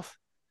in the mouth.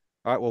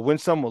 All right, we'll win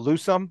some, we'll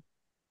lose some.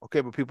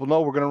 Okay, but people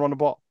know we're going to run the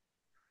ball,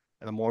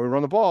 and the more we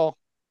run the ball,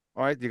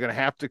 all right, you're going to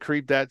have to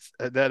creep that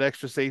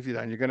extra safety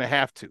line. You're going to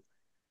have to,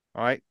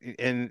 all right,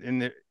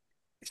 and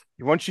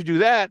once you do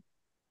that,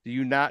 are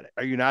you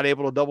not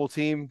able to double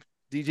team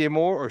DJ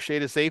Moore or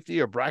shade a safety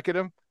or bracket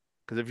him?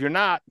 Because if you're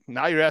not,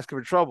 now you're asking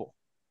for trouble.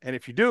 And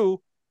if you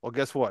do, well,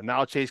 guess what?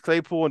 Now Chase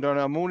Claypool and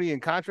Darnell Mooney in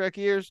contract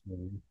years,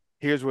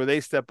 here's where they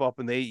step up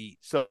and they eat.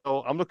 So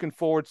I'm looking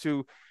forward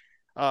to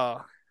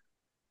a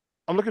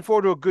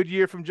good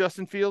year from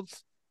Justin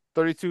Fields,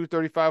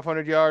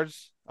 3,500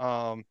 yards,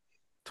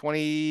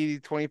 20,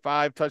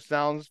 25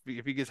 touchdowns.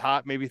 If he gets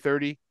hot, maybe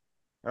 30.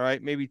 All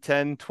right, maybe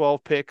 10,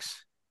 12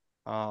 picks.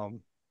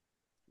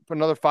 For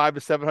another 500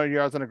 to 700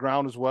 yards on the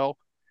ground as well.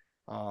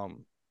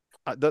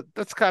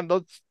 That's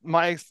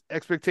my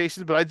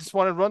expectations, but I just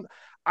want to run.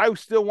 I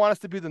still want us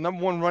to be the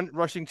number 1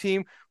 rushing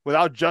team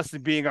without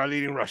Justin being our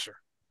leading rusher.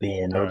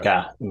 Being no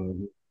guy.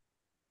 Mm-hmm.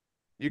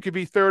 You could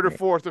be 3rd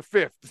or 4th or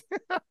 5th,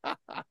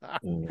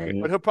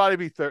 but he'll probably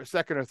be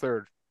 2nd or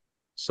 3rd.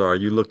 So are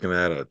you looking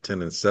at a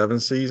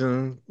 10-7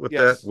 season with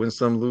that? Win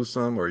some, lose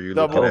some, or are you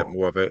looking at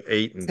more of an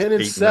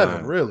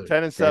 10-7, really?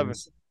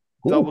 10-7,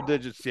 double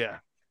digits. Yeah.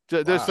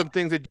 There's some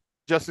things that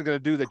Justin's going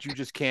to do that you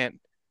just can't.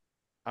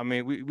 I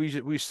mean,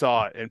 we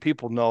saw it, and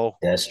people know.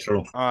 That's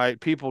true. All right,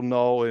 people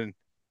know, and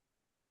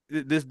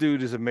this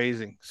dude is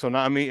amazing. So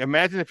now, I mean,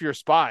 imagine if you're a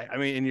spy. I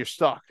mean, and you're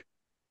stuck.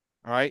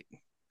 All right,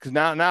 because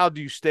now do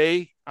you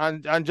stay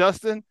on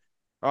Justin?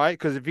 All right,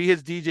 because if he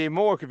hits DJ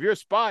Moore, if you're a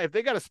spy, if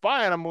they got a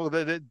spy on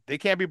him, they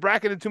can't be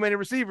bracketing too many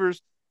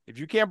receivers. If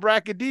you can't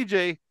bracket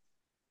DJ,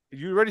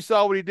 you already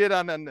saw what he did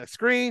on the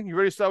screen. You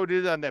already saw what he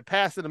did on that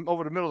pass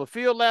over the middle of the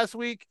field last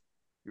week.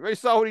 You already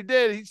saw what he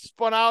did. He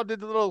spun out, did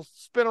the little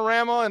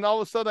spinorama, and all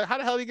of a sudden, how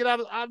the hell did he get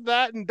out of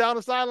that and down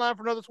the sideline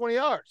for another 20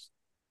 yards?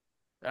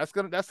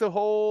 That's a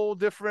whole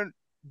different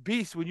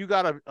beast when you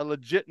got a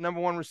legit number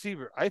 1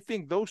 receiver. I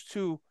think those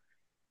two,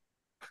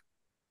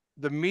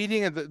 the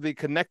meeting and the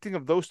connecting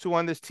of those two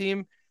on this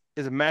team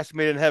is a match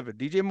made in heaven.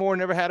 DJ Moore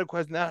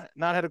has not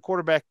had a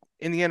quarterback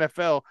in the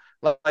NFL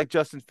like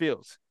Justin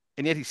Fields,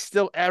 and yet he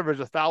still averaged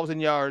 1,000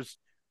 yards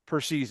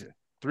per season,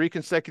 3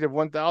 consecutive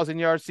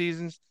 1,000-yard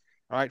seasons.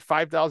 All right,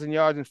 5,000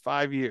 yards in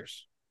 5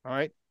 years. All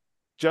right.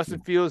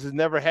 Justin Fields has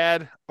never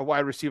had a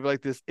wide receiver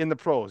like this in the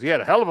pros. He had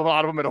a hell of a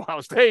lot of them at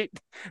Ohio State,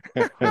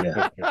 but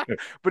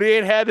he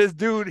ain't had this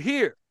dude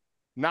here.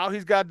 Now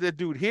he's got that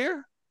dude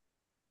here.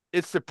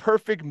 It's the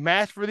perfect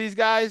match for these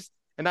guys.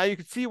 And now you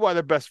can see why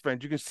they're best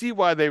friends. You can see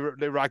why they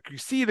rock. You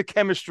see the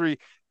chemistry,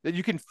 that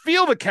you can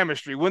feel the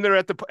chemistry when they're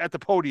at the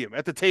podium,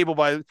 at the table.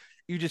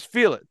 You just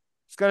feel it.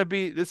 It's gonna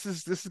be this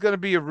is gonna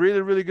be a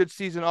really, really good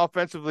season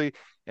offensively.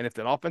 And if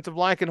that offensive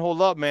line can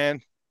hold up, man,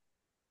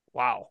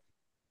 wow.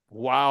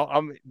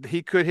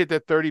 He could hit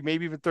that 30,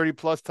 maybe even 30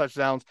 plus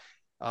touchdowns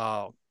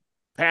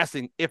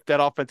passing if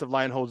that offensive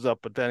line holds up.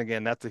 But then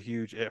again, that's a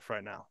huge if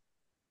right now.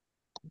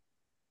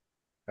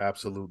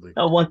 Absolutely.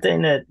 One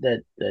thing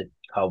that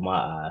caught my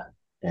eye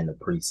in the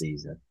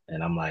preseason,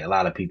 and I'm like, a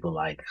lot of people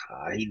like,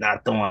 he's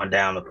not throwing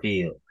down the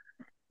field.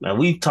 Now,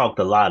 we've talked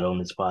a lot on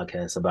this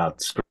podcast about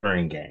the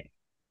screen game.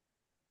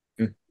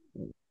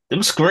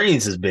 Them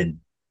screens has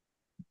been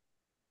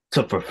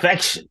to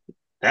perfection.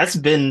 That's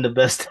been the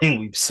best thing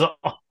we've saw.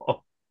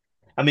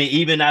 I mean,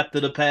 even after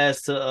the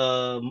pass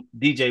to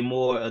DJ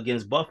Moore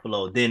against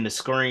Buffalo, then the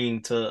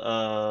screen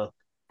to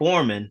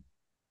Foreman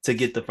to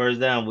get the first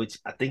down, which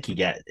I think he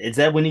got. Is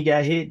that when he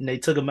got hit and they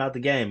took him out the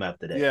game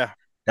after that? Yeah.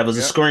 That was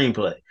a screen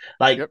play.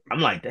 Like, I'm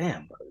like,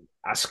 damn,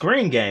 our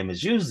screen game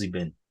has usually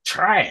been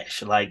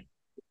trash. Like,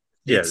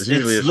 it's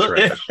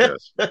trash. Yes.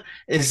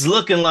 It's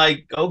looking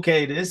like,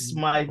 okay, this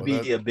might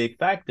be a big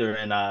factor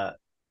in our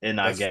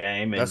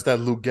game. That's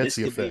that Luke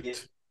Getsy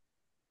effect.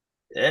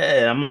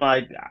 Yeah, I'm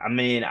like, I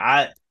mean,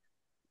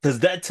 because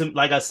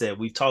like I said,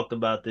 we've talked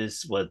about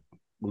this.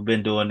 We've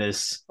been doing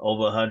this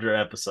over 100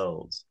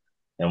 episodes,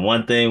 and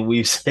one thing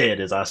we've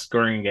said is our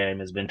screen game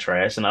has been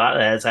trash, and a lot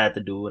of that has had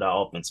to do with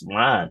our offensive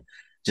line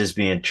just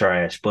being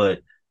trash.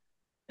 But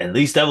at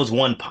least that was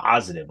one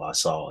positive I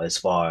saw, as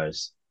far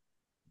as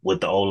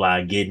with the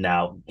O-line getting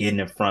out, getting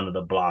in front of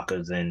the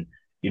blockers, and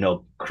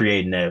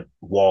creating that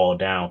wall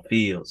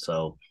downfield.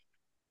 So,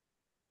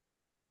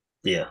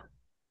 yeah.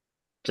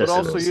 But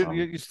also,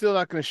 you're still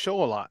not going to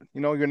show a lot.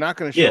 You're not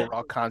going to show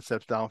raw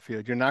concepts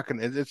downfield. You're not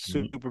going to. It's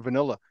super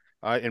vanilla.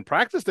 In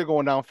practice, they're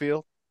going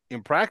downfield.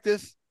 In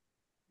practice,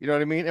 you know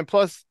what I mean. And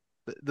plus,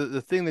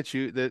 the thing that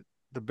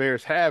the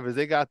Bears have is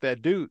they got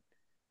that dude.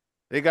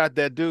 They got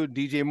that dude,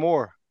 DJ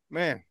Moore.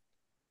 Man,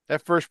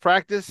 that first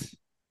practice,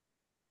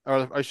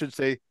 or I should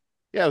say,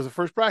 it was the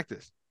first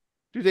practice.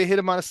 Dude, they hit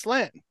him on a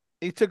slant.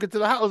 He took it to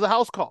the house. It was a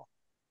house call.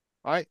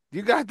 All right,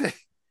 you got that.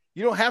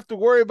 You don't have to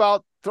worry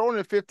about throwing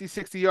it 50,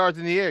 60 yards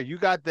in the air. You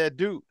got that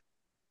dude.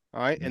 All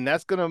right. And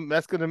that's gonna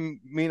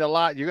mean a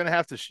lot. You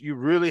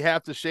really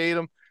have to shade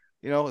him,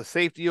 a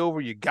safety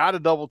over. You gotta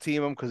double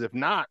team him, because if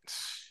not,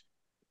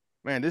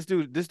 man, this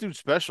dude's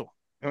special.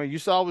 I mean, you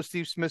saw what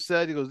Steve Smith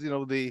said. He goes,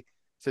 they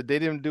said they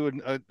didn't do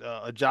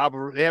a job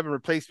they haven't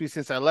replaced me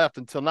since I left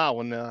until now,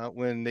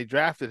 when they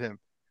drafted him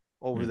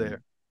over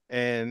there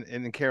and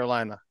in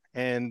Carolina.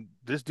 And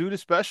this dude is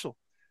special.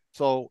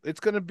 So it's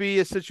gonna be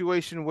a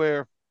situation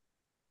where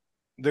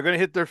they're going to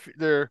hit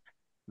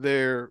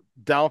their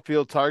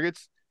downfield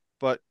targets,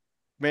 but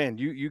man,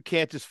 you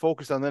can't just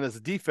focus on that as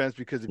a defense,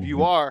 because if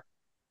you are,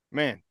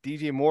 man,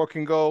 DJ Moore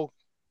can go,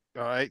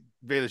 all right,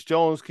 Velus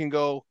Jones can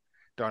go,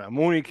 Darnell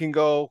Mooney can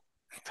go,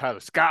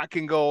 Tyler Scott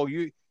can go.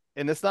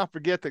 And let's not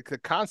forget the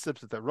concepts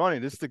that they're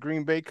running. This is the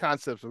Green Bay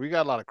concept. So we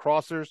got a lot of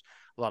crossers,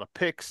 a lot of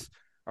picks,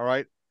 all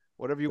right,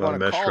 whatever you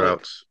want to call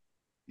it.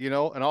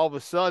 And all of a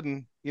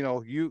sudden,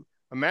 you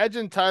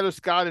imagine Tyler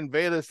Scott and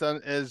Velus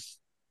as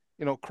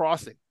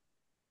crossing.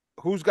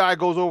 Whose guy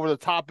goes over the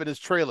top and is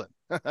trailing?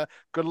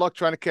 Good luck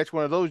trying to catch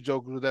one of those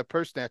jokers with that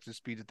purse snatching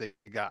speed that they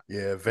got.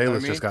 Yeah,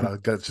 Velus just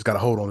got to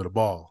hold on to the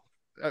ball.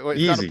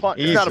 It's not a punt.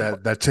 It's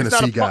not that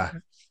Tennessee guy.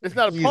 It's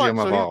not a punt,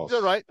 so he's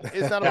all right.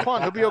 It's not a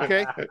punt. He'll be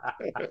okay.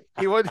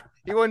 He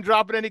wasn't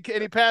dropping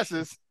any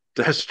passes.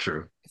 That's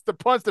true. It's the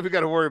punts that we got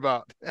to worry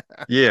about.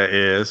 Yeah, it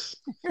is.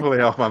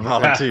 Fully off my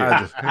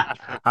volunteers.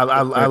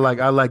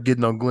 I like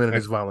getting on Glenn and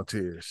his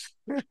volunteers.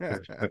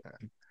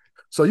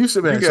 So you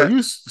said, man.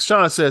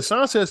 Shawn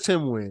says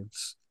 10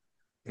 wins.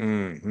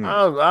 Mm-hmm.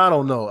 I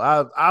don't know.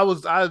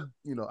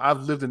 I've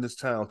lived in this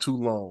town too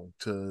long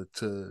to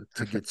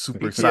get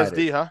super excited.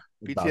 PTSD, huh?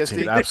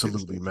 PTSD,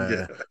 absolutely, man.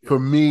 Yeah. For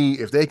me,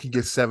 if they can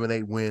get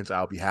 7-8 wins,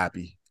 I'll be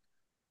happy.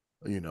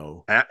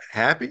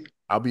 Happy?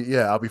 I'll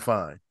be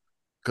fine,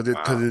 because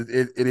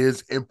it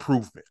is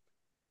improvement.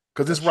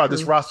 Because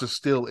this roster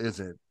still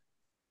isn't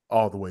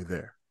all the way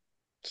there.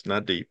 It's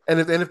not deep. And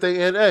if they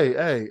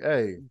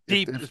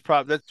deep is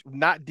probably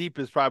not deep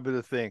is probably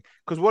the thing.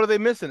 Because what are they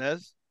missing,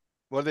 Ez?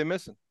 What are they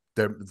missing?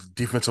 Their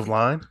defensive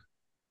line.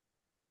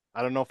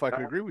 I don't know if I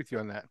could agree with you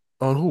on that.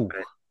 On who?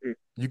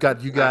 You got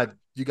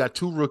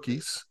 2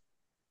 rookies.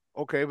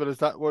 Okay, but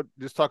it's not what.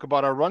 Just talk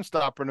about our run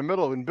stopper in the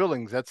middle in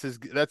Billings. That's his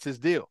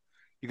deal.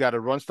 You got a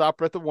run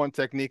stopper at the one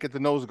technique at the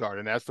nose guard,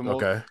 and that's the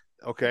most.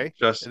 Okay.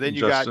 And then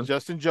you got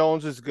Justin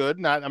Jones is good.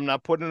 I'm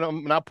not putting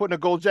a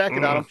gold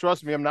jacket on him.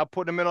 Trust me, I'm not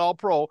putting him in all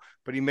pro,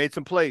 but he made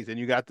some plays. And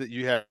you have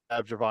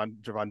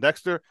Javon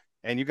Dexter,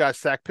 and you got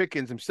Zach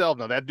Pickens himself.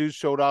 Now that dude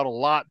showed out a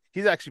lot.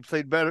 He's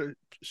actually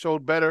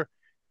showed better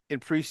in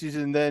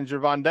preseason than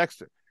Javon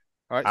Dexter.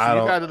 All right, so I you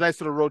don't. got a nice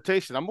little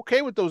rotation. I'm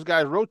okay with those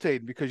guys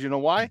rotating because you know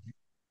why?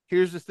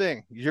 Here's the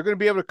thing: you're going to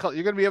be able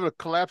to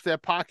collapse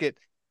that pocket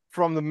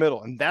from the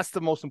middle, and that's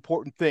the most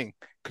important thing.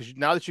 Because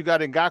now that you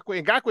got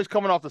Ngakwe's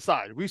coming off the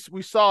side.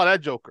 We saw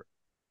that joker.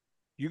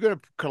 You're going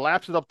to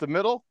collapse it up the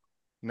middle.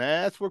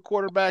 That's where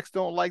quarterbacks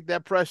don't like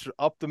that pressure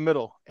up the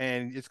middle,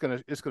 and it's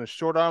gonna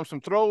short arm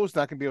some throws.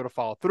 Not gonna be able to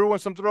follow through on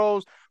some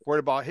throws. Worried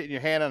about hitting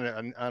your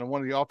hand on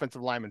one of the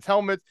offensive linemen's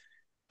helmets.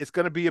 It's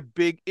gonna be a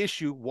big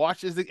issue.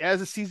 Watch as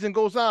the season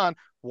goes on.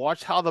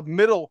 Watch how the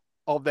middle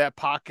of that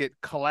pocket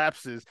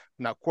collapses.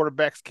 Now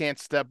quarterbacks can't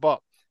step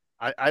up.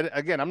 I'm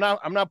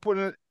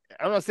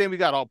not saying we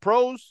got all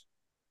pros.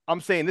 I'm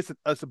saying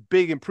it's a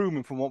big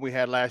improvement from what we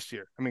had last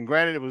year. I mean,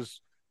 granted, it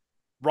was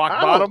rock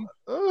bottom.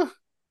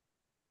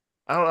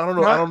 I don't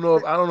know.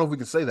 I don't know if we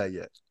can say that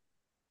yet.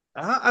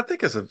 I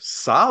think it's a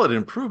solid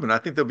improvement. I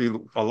think they'll be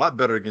a lot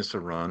better against the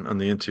run on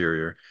the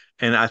interior.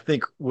 And I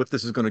think what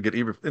this is going to get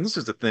even, and this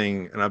is the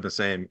thing, and I've been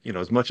saying,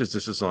 as much as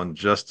this is on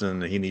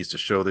Justin, he needs to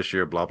show this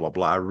year, blah, blah,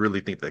 blah. I really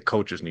think that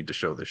coaches need to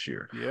show this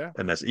year. Yeah.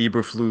 And that's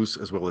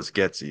Eberflus as well as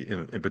Getsy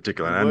in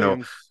particular. And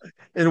Williams. I know,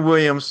 and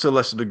Williams to a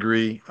lesser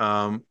degree.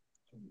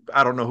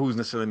 I don't know who's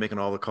necessarily making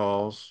all the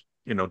calls,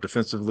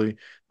 defensively.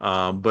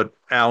 But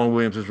Allen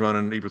Williams is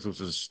running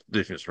Eberflus's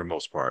defense for the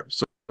most part.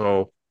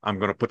 So I'm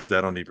going to put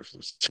that on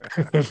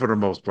Eberflus for the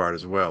most part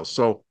as well.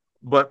 So,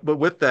 but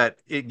with that,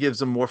 it gives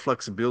them more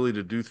flexibility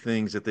to do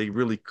things that they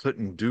really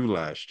couldn't do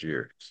last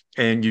year.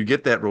 And you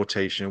get that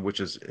rotation, which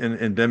is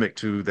endemic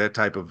to that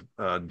type of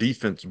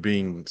defense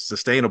being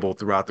sustainable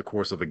throughout the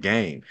course of a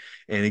game.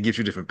 And it gives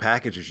you different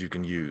packages you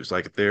can use.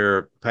 Like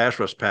their pass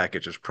rush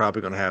package is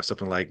probably going to have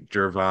something like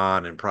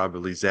Jervon and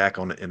probably Zach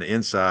in the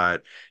inside.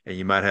 And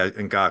you might have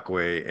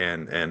Ngakoue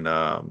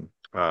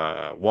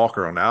and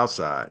Walker on the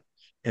outside.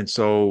 And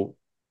so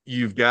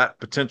you've got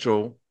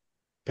potential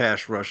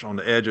pass rush on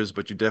the edges,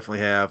 but you definitely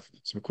have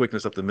some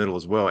quickness up the middle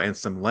as well and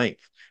some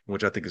length,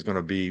 which I think is going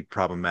to be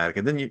problematic.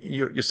 And then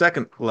your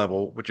second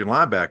level with your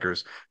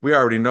linebackers, we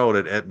already know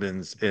that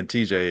Edmonds and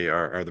TJ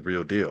are the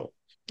real deal.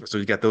 So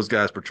you got those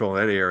guys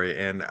patrolling that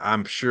area, and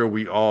I'm sure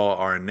we all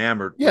are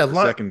enamored with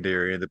the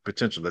secondary and the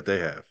potential that they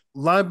have.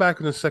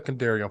 Linebacker and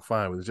secondary, I'm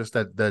fine with. It's just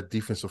that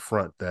defensive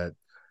front that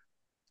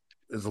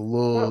is a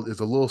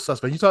little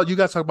suspect. You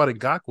guys talk about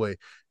Ngakoue.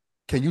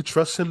 Can you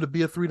trust him to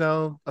be a three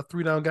down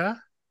guy?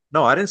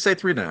 No, I didn't say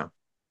 3 down.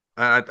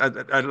 I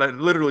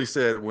literally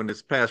said when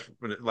it's pass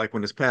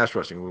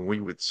rushing, when we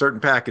with certain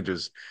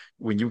packages,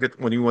 when you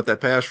want that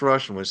pass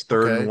rush and when it's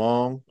third and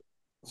long.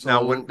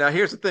 So, now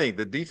here's the thing: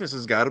 the defense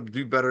has got to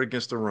do better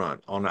against the run.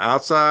 On the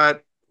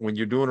outside, when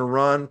you're doing a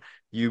run,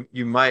 you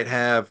might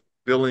have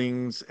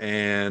Billings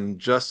and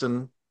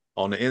Justin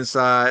on the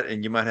inside,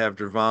 and you might have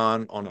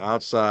Jervon on the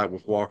outside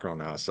with Walker on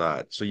the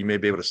outside. So you may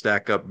be able to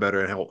stack up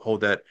better and hold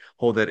that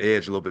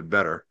edge a little bit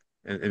better.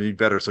 And be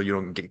better so you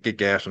don't get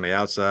gashed on the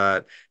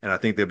outside. And I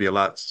think they'll be a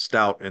lot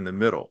stout in the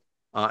middle.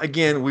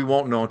 Again, we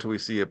won't know until we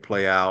see it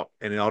play out.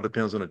 And it all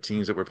depends on the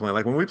teams that we're playing.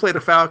 Like when we play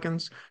the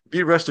Falcons,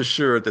 be rest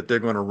assured that they're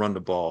going to run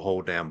the ball a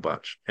whole damn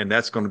bunch. And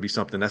that's going to be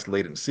something that's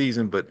late in the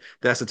season, but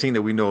that's a team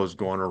that we know is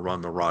going to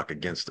run the rock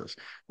against us.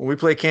 When we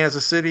play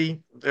Kansas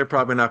City, they're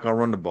probably not going to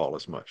run the ball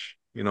as much.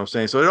 You know what I'm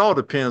saying? So it all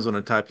depends on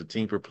the types of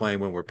teams we're playing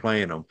when we're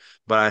playing them.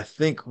 But I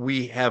think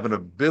we have an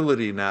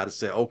ability now to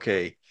say,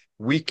 okay,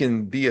 we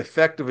can be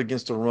effective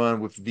against the run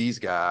with these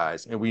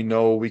guys, and we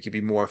know we can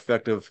be more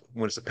effective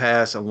when it's a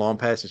pass and long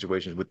pass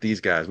situations with these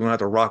guys. We don't have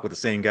to rock with the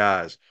same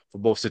guys for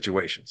both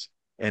situations.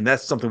 And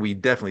that's something we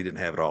definitely didn't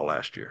have at all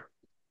last year.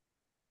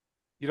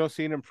 You don't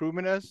see an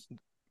improvement as?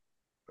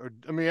 Or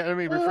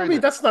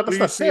that's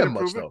not saying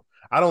much though.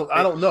 I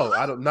don't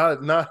know.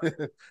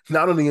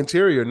 Not on the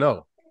interior,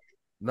 no.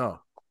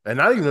 And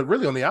not even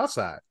really on the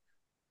outside.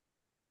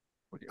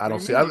 I don't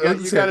see. Don't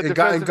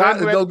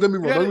get me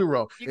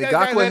wrong.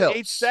 Ngakoue helps.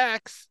 8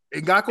 sacks.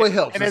 Ngakoue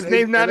helps. And his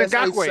name's not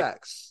Ngakoue.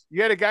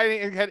 You had a guy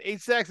who had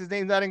 8 sacks. His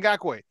name's not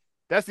Ngakoue.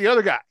 That's the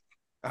other guy.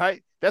 All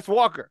right. That's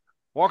Walker.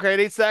 Walker had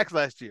 8 sacks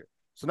last year.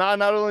 So now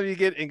not only do you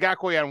get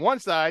Ngakoue on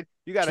one side,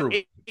 you got an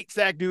 8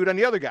 sack dude on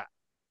the other guy.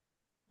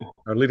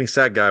 Our leading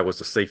sack guy was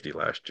the safety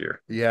last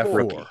year. Yeah,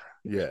 4.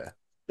 Yeah.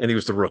 And he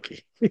was the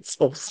rookie.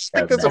 So that's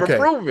an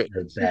improvement.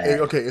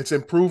 Okay, it's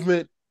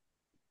improvement.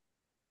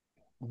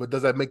 But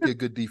does that make you a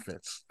good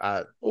defense?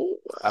 I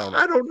don't know.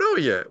 I don't know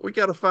yet. We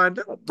got to find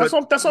out. That's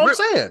what I'm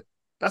saying.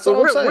 That's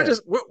all I'm saying.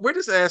 We're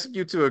just asking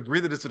you to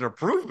agree that it's an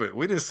improvement.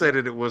 We didn't say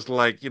that it was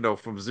like,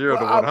 from 0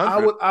 to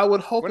 100. I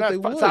would hope that they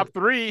would top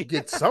 3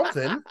 get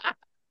something.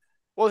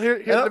 Well,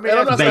 make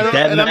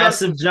that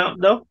massive jump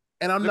though.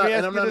 And I'm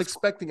not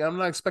expecting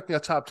a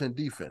top 10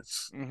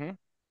 defense. Mm-hmm.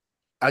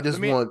 I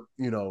just want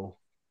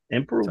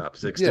improve top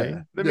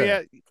 16.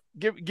 Yeah.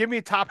 Give me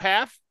a top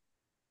half.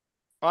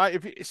 All right,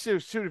 if you're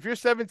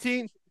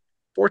 17,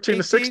 14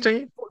 to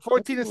 16,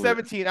 14 to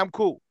 17, I'm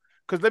cool.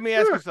 Because let me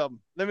ask you something.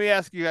 Let me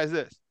ask you guys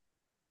this: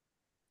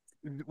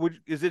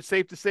 is it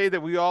safe to say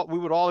that we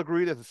would all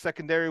agree that the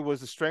secondary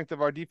was the strength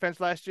of our defense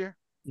last year?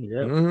 Yeah,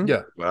 mm-hmm.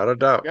 Yeah, without a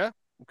doubt. Yeah,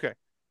 okay.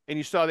 and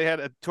you saw they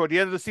had toward the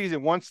end of the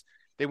season, once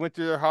they went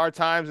through their hard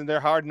times and their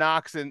hard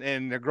knocks and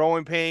their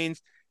growing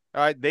pains.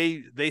 All right,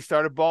 they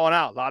started balling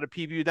out. A lot of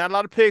PBUs, not a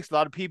lot of picks, a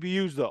lot of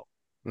PBUs though.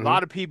 A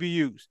lot of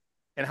PBUs.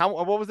 And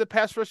what was the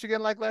pass rush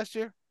again like last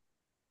year?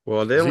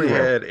 Well, they only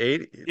had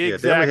 80. Exactly. Yeah,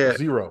 they only had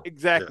 0.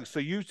 Exactly. Yeah. So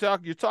you're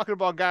talking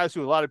about guys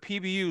who have a lot of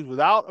PBUs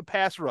without a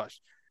pass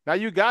rush. Now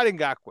you got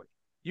Ngakoue,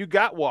 you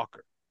got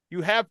Walker,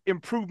 you have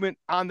improvement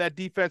on that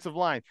defensive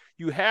line.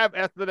 You have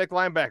athletic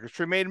linebackers.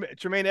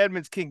 Tremaine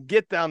Edmonds can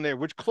get down there,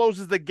 which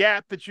closes the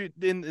gap that you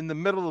in the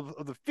middle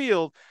of the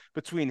field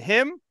between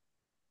him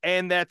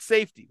and that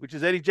safety, which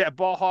is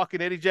ball hawk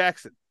and Eddie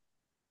Jackson.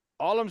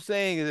 All I'm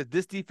saying is that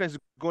this defense is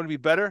going to be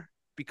better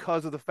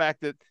because of the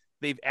fact that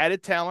they've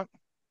added talent.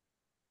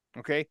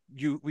 Okay,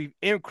 we've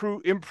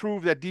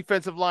improved that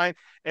defensive line,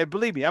 and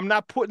believe me, I'm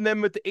not putting them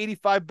with the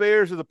 85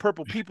 Bears or the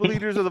Purple People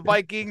Eaters or the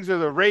Vikings or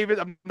the Ravens.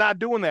 I'm not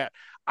doing that.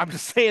 I'm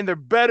just saying they're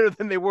better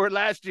than they were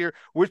last year,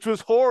 which was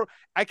horrible.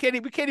 We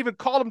can't even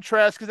call them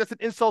trash because that's an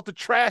insult to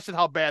trash and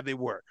how bad they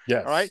were.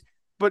 Yes. All right,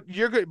 but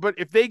you're good. But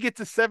if they get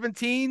to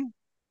 16,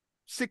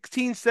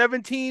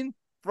 17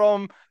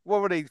 from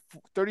what were they,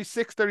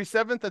 36,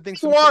 37th? I think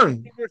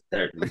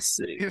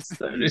 36,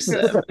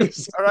 37.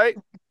 All right.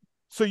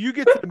 So you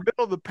get to the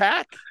middle of the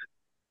pack,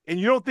 and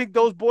you don't think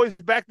those boys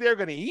back there are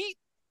going to eat?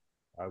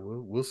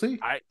 We'll see.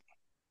 I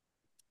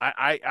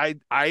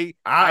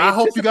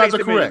hope you guys are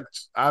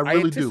correct. I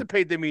really do.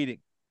 Anticipate them eating.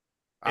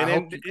 I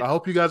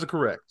hope you guys are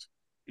correct.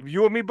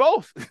 You and me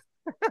both.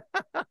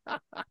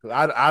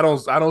 I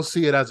don't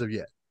see it as of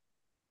yet.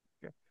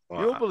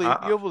 You'll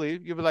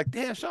believe. You'll be like,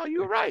 damn, Shawn,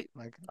 you were right.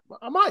 Like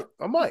I might.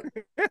 I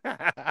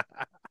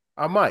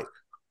might.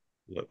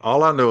 Look,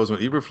 all I know is when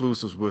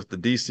Eberflus was with the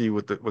DC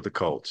with the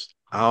Colts,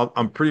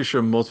 I'm pretty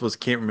sure most of us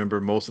can't remember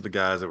most of the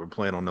guys that were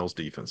playing on those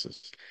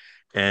defenses.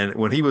 And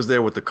when he was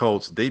there with the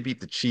Colts, they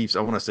beat the Chiefs.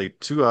 I want to say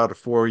 2 out of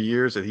 4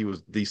 years that he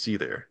was DC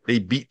there. They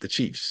beat the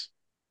Chiefs.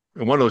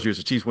 And one of those years,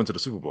 the Chiefs went to the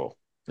Super Bowl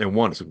and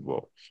won the Super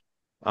Bowl.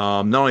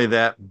 Not only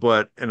that,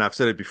 but, and I've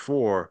said it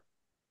before,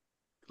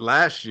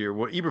 last year,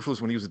 Eberflus,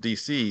 when he was at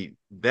DC,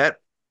 that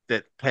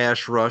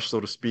pass rush,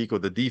 so to speak, or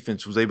the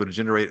defense was able to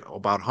generate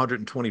about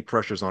 120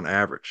 pressures on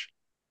average.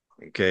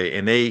 Okay,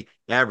 and they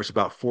averaged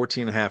about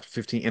 14 and a half,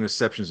 15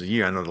 interceptions a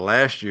year. I know the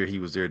last year he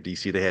was there at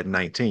DC, they had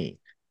 19.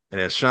 And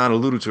as Shawn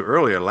alluded to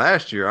earlier,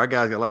 last year, our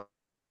guys got a lot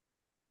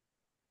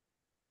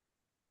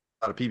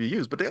of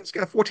PBUs, but they just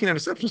got 14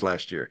 interceptions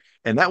last year.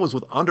 And that was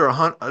with under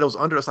 100, that was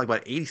under us like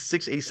about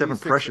 86, 87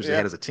 pressures they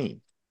had as a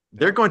team.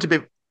 They're going to be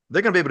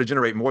able to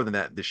generate more than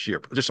that this year,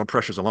 just on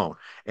pressures alone.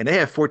 And they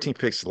had 14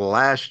 picks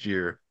last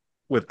year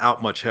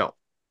without much help.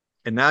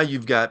 And now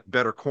you've got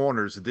better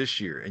corners this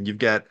year, and you've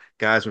got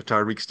guys with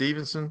Tyreek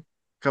Stevenson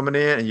coming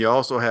in, and you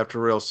also have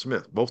Terrell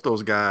Smith. Both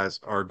those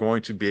guys are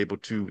going to be able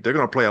to, they're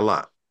going to play a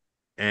lot.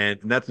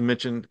 And not to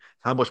mention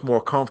how much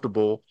more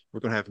comfortable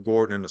we're going to have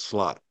Gordon in the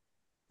slot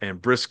and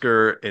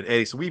Brisker and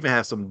Eddie. So we even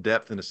have some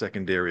depth in the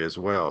secondary as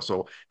well.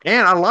 So,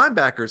 and our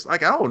linebackers,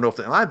 like, I don't know if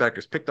the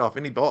linebackers picked off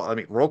any ball. I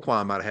mean,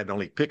 Roquan might have had the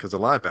only pick as a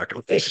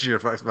linebacker this year,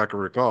 if I can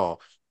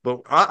recall.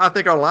 But I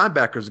think our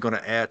linebackers are going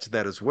to add to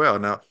that as well.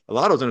 Now, a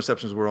lot of those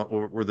interceptions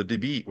were the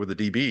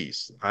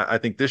DBs. I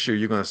think this year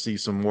you're going to see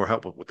some more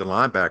help with the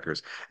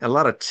linebackers and a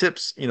lot of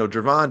tips.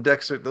 Javon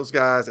Dexter, those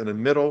guys in the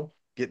middle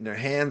getting their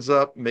hands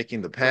up,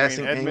 making the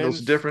passing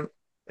angles different,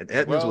 and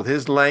Edmonds with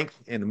his length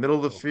in the middle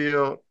of the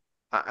field.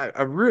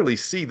 I really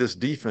see this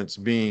defense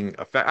being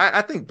a fact.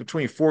 I think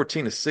between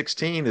 14 and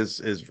 16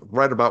 is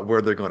right about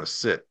where they're going to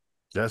sit.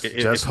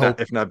 Just hope,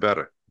 if not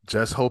better.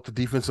 Just hope the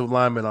defensive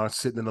linemen aren't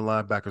sitting in the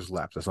linebackers'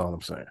 laps. That's all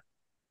I'm saying.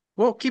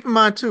 Well, keep in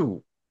mind,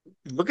 too,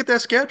 look at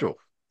that schedule.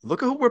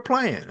 Look at who we're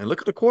playing and look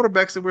at the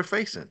quarterbacks that we're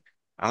facing.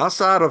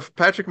 Outside of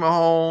Patrick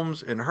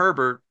Mahomes and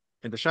Herbert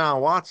and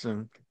Deshaun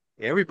Watson,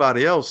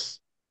 everybody else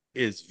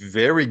is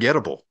very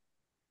gettable.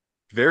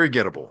 Very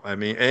gettable. I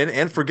mean,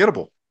 and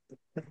forgettable.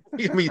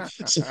 I mean,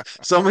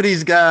 some of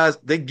these guys,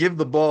 they give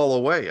the ball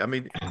away. I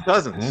mean,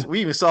 Cousins. We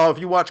even saw, if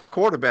you watch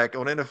quarterback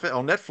on NFL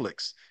on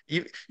Netflix,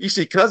 you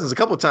see Cousins a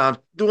couple of times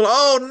doing,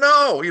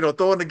 oh no,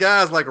 throwing the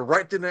guys like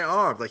right in their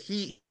arms. Like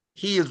he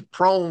is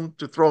prone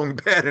to throwing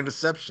bad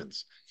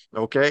interceptions.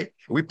 Okay,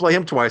 we play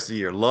him twice a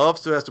year. Love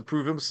still has to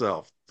prove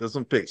himself. Does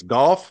some picks.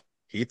 Golf,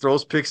 he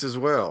throws picks as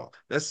well.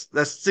 That's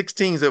 6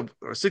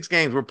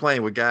 games we're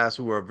playing with guys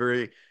who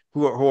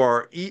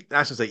are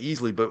I should say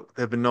easily, but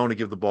have been known to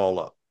give the ball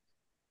up.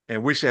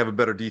 And we should have a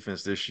better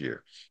defense this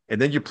year. And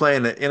then you play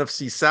in the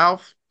NFC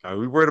South. Are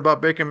we worried about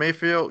Baker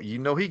Mayfield?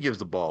 He gives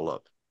the ball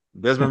up.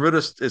 Desmond Ridder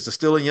is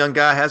still a young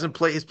guy,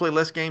 he's played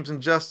less games than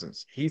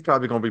Justin's. He's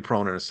probably going to be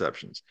prone to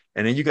interceptions.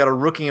 And then you got a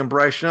rookie in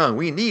Bryce Young.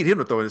 We need him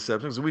to throw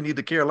interceptions. We need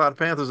the Carolina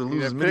Panthers to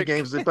lose as many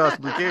games as they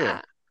possibly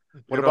can.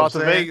 What about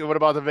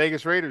the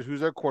Vegas Raiders?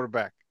 Who's their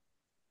quarterback?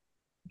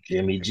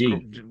 Jimmy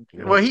G.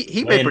 Well,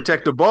 he may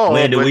protect the ball.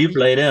 When do we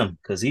play them?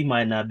 Because he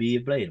might not be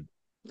available.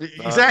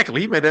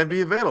 Exactly. He may not be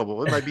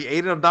available. It might be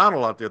Aiden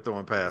O'Donnell out there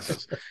throwing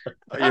passes.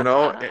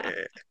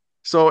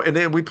 So, and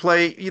then we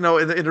play, and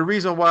the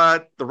reason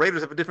why the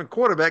Raiders have a different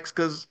quarterbacks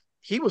because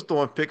he was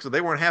throwing picks, so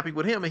they weren't happy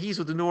with him, and he's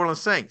with the New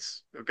Orleans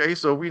Saints. Okay,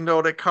 so we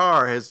know that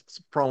Carr has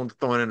prone to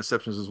throwing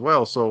interceptions as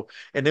well. So,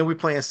 and then we're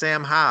playing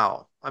Sam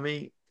Howell. I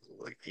mean,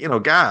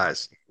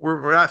 guys,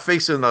 we're not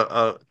facing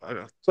so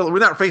we're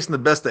not facing the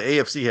best the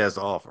AFC has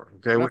to offer.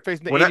 Okay, we're not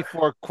facing the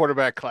 84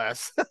 quarterback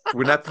class.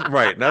 We're not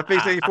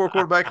facing 84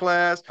 quarterback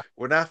class.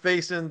 We're not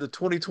facing the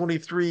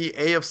 2023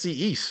 AFC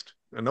East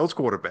and those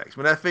quarterbacks.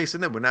 We're not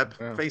facing them. We're not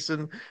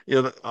facing,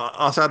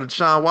 outside of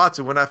Deshaun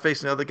Watson, we're not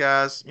facing other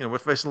guys. We're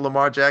facing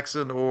Lamar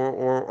Jackson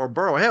or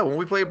Burrow. Hell, when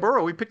we played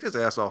Burrow, we picked his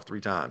ass off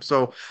 3 times.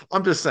 So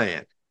I'm just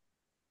saying,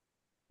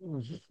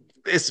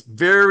 it's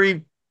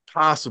very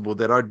possible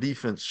that our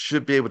defense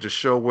should be able to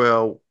show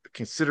well,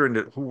 considering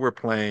who we're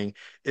playing.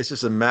 It's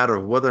just a matter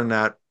of whether or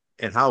not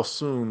and how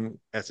soon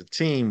as a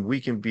team we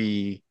can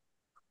be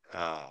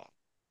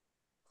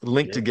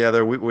linked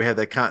together. We have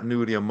that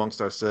continuity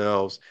amongst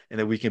ourselves, and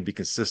that we can be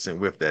consistent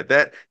with that.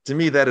 That, to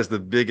me, that is the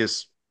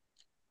biggest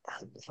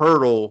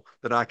hurdle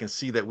that I can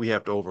see that we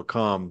have to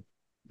overcome.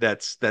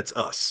 That's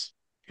us.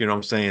 You know what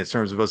I'm saying? In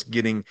terms of us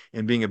getting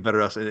and being a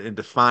better us and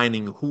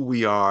defining who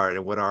we are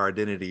and what our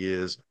identity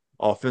is,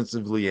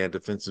 offensively and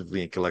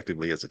defensively and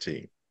collectively as a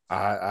team.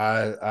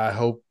 I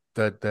hope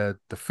that the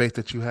faith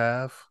that you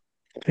have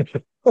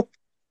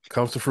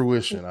comes to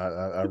fruition.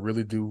 I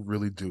really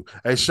do.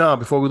 Hey, Shawn,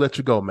 before we let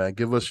you go, man,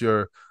 give us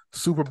your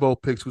Super Bowl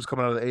picks. Who's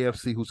coming out of the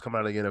AFC, who's coming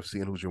out of the NFC,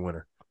 and who's your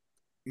winner?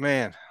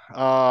 Man,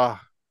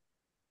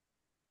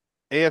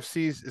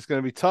 AFC's it's going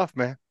to be tough,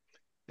 man.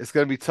 It's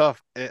going to be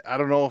tough. I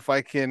don't know if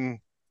I can.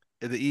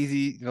 The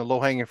easy,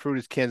 low-hanging fruit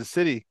is Kansas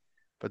City,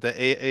 but the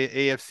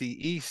AFC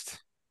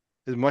East,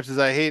 as much as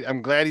I hate,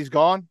 I'm glad he's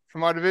gone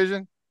from our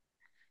division.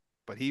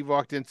 But he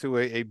walked into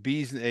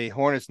a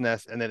hornet's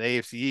nest and then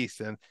AFC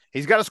East, and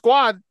he's got a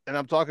squad. And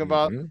I'm talking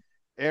about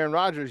Aaron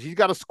Rodgers. He's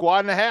got a squad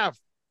and a half.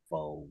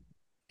 Oh,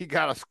 he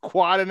got a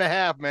squad and a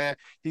half, man.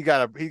 He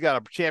got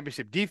a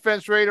championship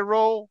defense ready to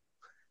roll.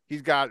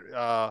 He's got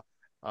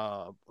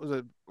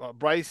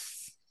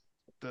Bryce,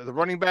 the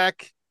running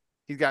back.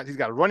 He's got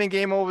a running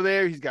game over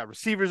there. He's got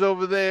receivers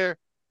over there.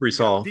 Breece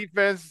Hall.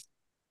 Defense.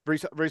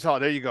 Breece Hall.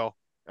 There you go.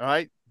 All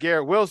right.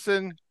 Garrett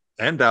Wilson.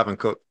 And Dalvin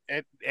Cook.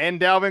 And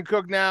Dalvin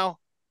Cook now.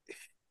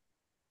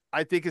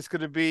 I think it's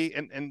going to be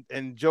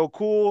and Joe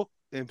Cool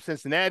in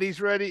Cincinnati's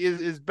ready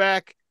is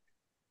back.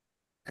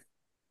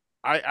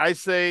 I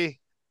say,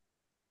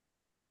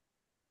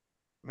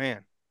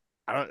 man,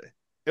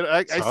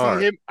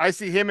 I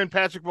see him and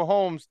Patrick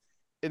Mahomes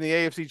in the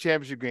AFC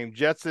Championship game.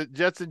 Jets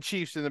and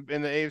Chiefs in the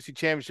AFC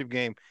Championship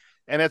game.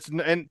 And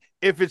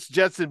if it's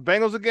Jets and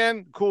Bengals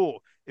again,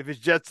 cool. If it's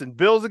Jets and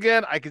Bills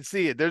again, I can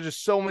see it. There's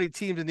just so many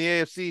teams in the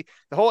AFC.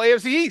 The whole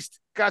AFC East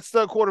got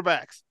stud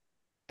quarterbacks.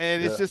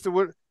 And it's just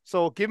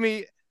so give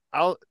me,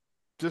 I'll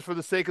just for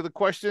the sake of the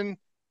question,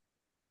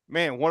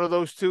 man, one of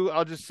those two,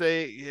 I'll just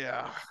say,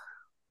 yeah.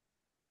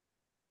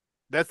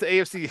 That's the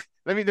AFC.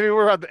 Let me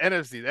worry about the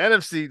NFC. The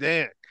NFC,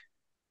 damn.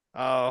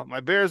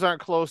 My Bears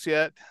aren't close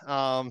yet,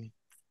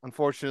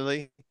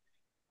 unfortunately.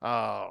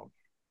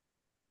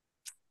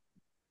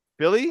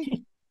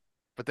 Philly,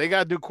 but they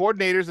got new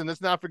coordinators, and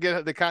let's not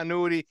forget the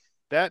continuity.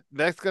 How's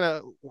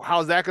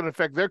that gonna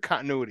affect their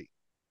continuity?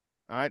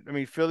 All right. I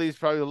mean, Philly's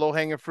probably the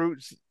low-hanging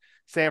fruit.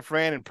 San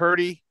Fran and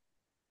Purdy.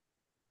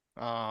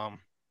 Am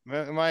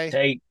I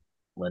tape?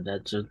 What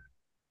that you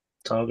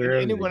talk earlier?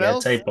 Anyone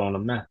else? Tape on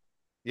them now.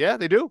 Yeah,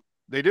 they do.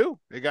 They do.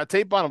 They got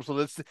tape on them. So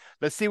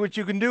let's see what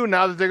you can do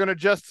now that they're going to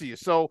adjust to you.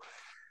 So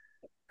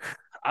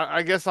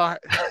I guess I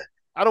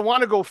don't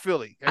want to go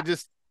Philly.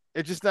 But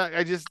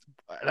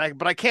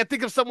I can't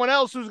think of someone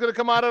else who's going to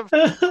come out of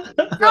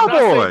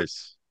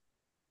Cowboys.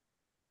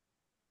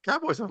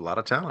 Cowboys have a lot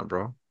of talent,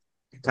 bro.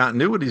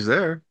 Continuity's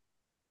there.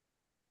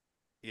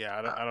 Yeah,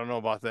 I don't know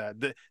about that.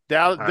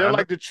 They're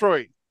like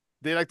Detroit.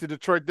 They like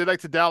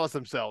to Dallas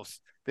themselves.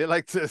 They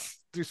like to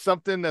do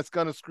something that's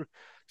going to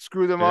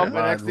screw them up. And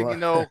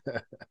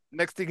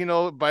next thing you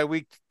know, by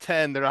week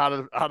 10, they're out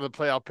of the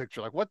playoff picture.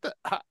 Like, what the?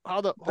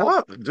 How the?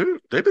 Oh, dude,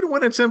 they've been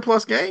winning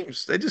 10+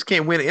 games. They just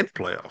can't win in the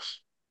playoffs.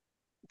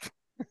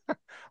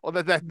 Well,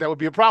 that would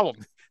be a problem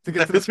to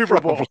get to the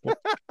Super Bowl.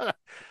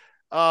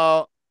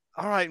 All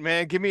right,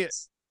 man. Give me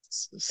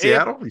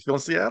Seattle. You feeling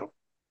Seattle?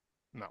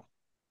 No.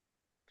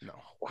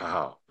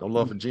 Wow. No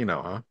love for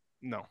Geno, huh?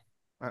 No.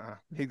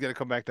 He's gonna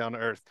come back down to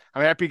earth.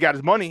 I'm happy he got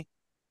his money.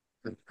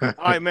 All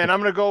right, man. I'm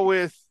gonna go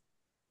with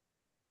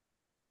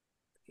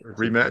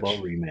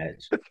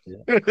rematch.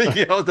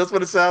 Yeah. That's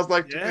what it sounds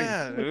like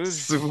to me.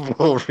 Super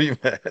Bowl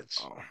rematch.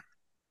 Oh.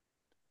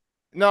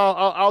 No,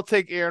 I'll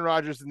take Aaron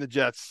Rodgers and the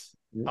Jets.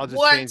 I'll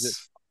just change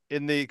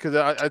it because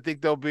I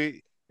think it'll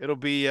be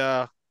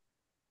the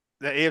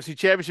AFC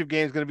Championship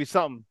game is going to be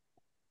something.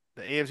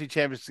 The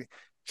AFC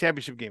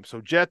Championship game.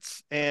 So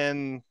Jets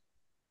and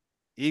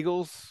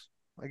Eagles,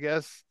 I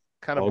guess.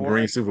 Kind of boring.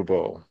 Green Super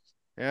Bowl.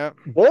 Yeah.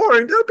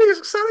 Boring. That'd be an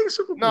exciting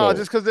Super Bowl. No,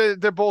 just because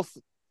they're both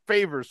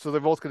favors, so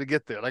they're both going to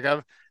get there. Like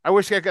I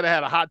wish I could have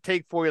had a hot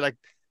take for you, like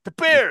the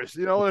Bears,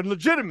 and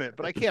legitimate,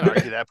 but I can't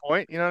argue that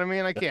point. You know what I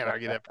mean? I can't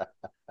argue that.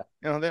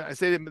 I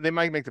say they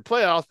might make the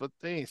playoffs, but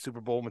they ain't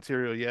Super Bowl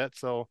material yet.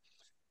 So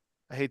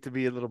I hate to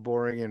be a little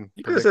boring and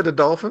You could have said the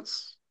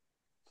Dolphins.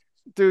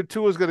 dude,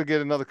 Tua's gonna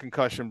get another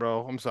concussion,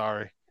 bro. I'm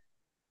sorry.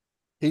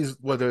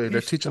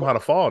 They're teaching him how to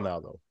fall now,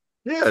 though.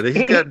 Yeah,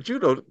 he's got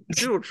judo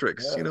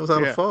tricks. Yeah. He knows how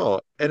to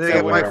fall. And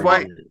Yeah, then Mike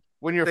White.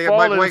 When you're They got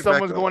Mike falling, White and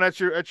someone's back going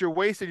at your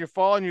waist, and you're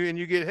falling, and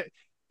you get hit.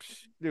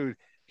 Dude,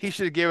 he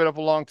should have gave it up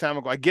a long time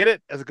ago. I get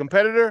it as a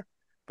competitor,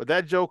 but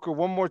that Joker,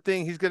 one more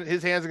thing,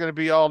 his hands are gonna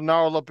be all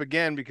gnarled up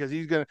again because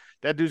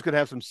that dude's gonna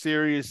have some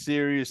serious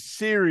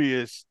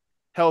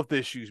health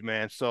issues,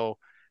 man. So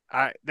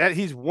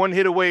he's one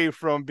hit away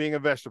from being a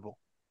vegetable.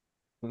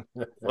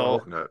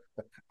 So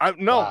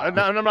I'm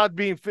not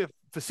being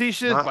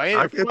facetious by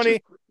any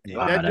funny.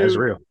 Wow, that's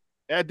real.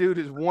 That dude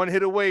is one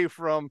hit away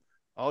from,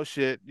 oh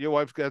shit, your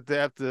wife's got to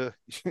have to.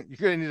 You're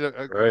gonna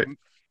need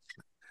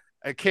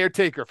a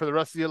caretaker for the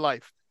rest of your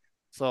life.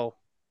 So,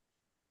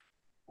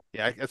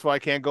 yeah, that's why I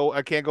can't go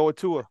with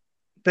Tua.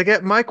 They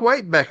got Mike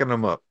White backing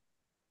them up.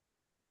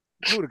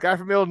 Who, the guy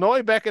from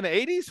Illinois back in the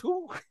 80s?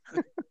 Who?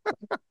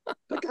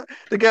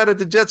 The guy that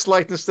the Jets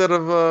liked instead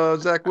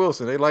of Zach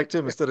Wilson. They liked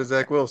him instead of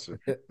Zach Wilson.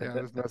 Yeah,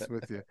 that's messing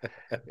with you.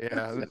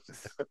 Yeah.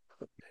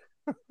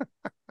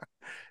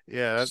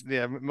 Yeah.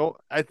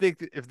 I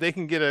think if they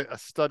can get a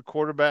stud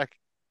quarterback,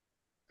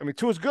 I mean,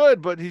 Tua's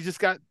good, but he's just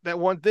got that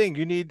one thing.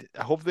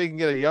 I hope they can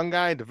get a young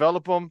guy,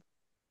 develop him.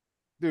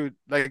 Dude,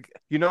 like,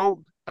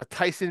 a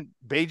Tyson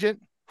Bagent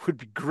would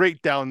be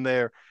great down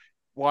there.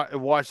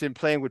 Watch him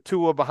playing with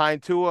Tua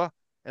behind Tua,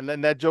 and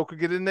then that Joker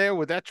get in there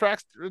with that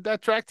track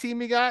team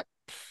he got.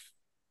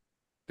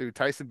 Dude,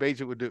 Tyson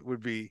Bagent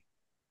would be.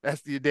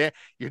 That's you're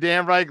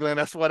damn right, Glenn.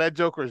 That's why that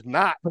Joker is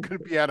not going to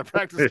be on a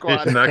practice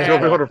squad. He's not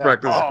going to be on a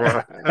practice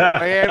squad.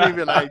 Miami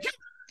be like,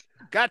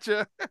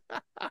 gotcha.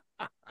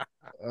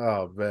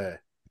 Oh man,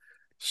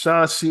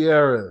 Shawn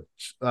Sierra,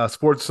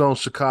 Sports Zone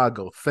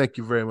Chicago. Thank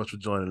you very much for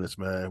joining us,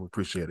 man. We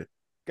appreciate it,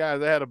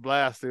 guys. I had a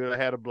blast, dude. I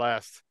had a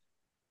blast.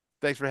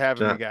 Thanks for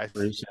having me, guys.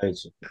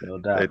 Appreciate you. No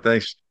doubt. Hey,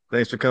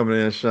 thanks for coming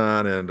in,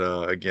 Shawn. And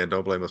again,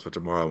 don't blame us for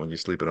tomorrow when you're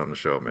sleeping on the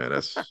show, man.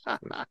 That's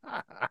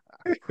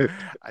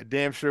I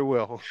damn sure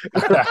will.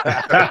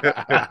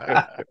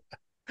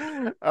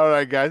 All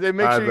right, guys. Hey,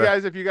 make sure you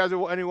guys, if you guys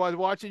are anyone's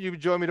watching, you can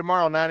join me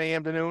tomorrow, 9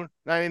 a.m. to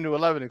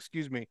 11,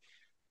 excuse me.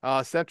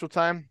 Central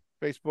Time,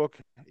 Facebook,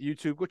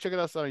 YouTube. Go check it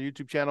out on our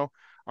YouTube channel,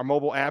 our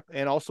mobile app,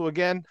 and also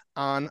again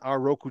on our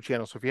Roku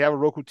channel. So if you have a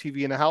Roku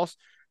TV in the house,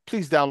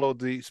 please download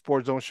the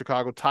Sports Zone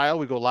Chicago tile.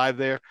 We go live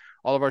there.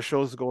 All of our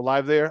shows go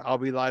live there. I'll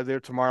be live there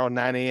tomorrow,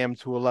 9 a.m.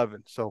 to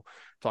 11. So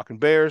talking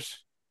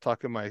Bears,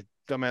 talking my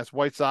dumbass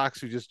White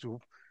Sox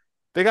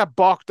they got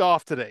balked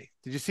off today.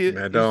 Did you see it?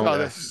 Man,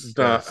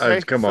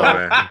 come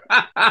on, man.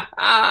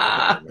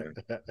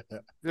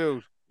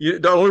 Dude.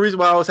 The only reason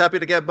why I was happy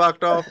to get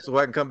balked off so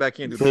I can come back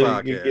in and do the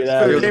podcast.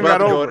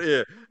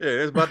 It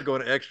was about to go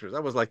into extras. I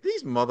was like,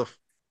 these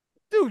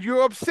Dude,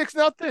 you're up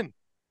 6-0.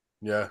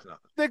 Yeah.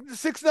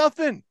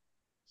 6-0.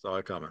 Saw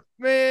it coming.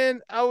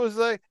 Man, I was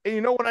like,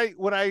 and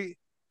when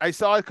I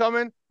saw it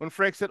coming, when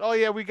Frank said, "Oh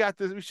yeah, we got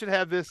this. We should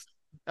have this."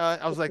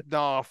 I was like,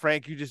 "No,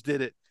 Frank, you just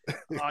did it.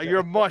 You're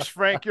a mush,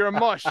 Frank. You're a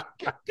mush.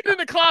 Get in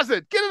the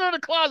closet. Get in the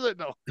closet."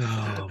 No.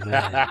 Oh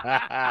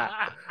man,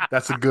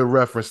 that's a good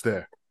reference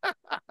there.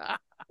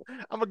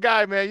 I'm a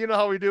guy, man. You know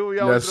how we do. We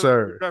always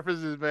do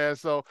references, man.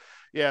 So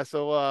yeah,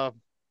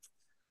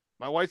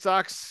 my White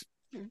Sox.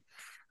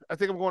 I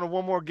think I'm going to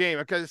one more game.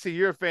 Because see,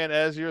 you're a fan,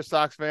 Ez. You're a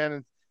Sox fan,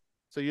 and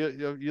so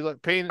you look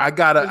pain. I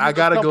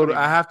gotta go to.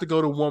 I have to go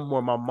to one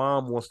more. My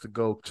mom wants to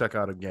go check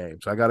out a game,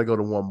 so I got to go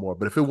to one more.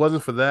 But if it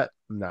wasn't for that,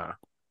 nah.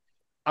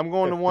 I'm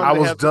going to one. I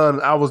was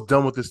done. I was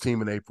done with this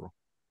team in April.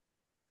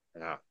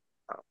 Yeah.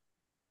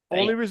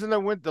 Only reason I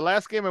went. The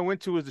last game I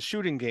went to was the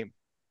shooting game,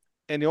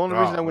 and the only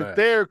reason I went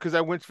there because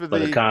I went for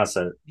the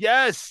concert.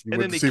 Yes, you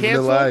and then they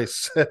canceled. Vanilla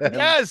Ice.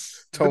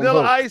 Yes,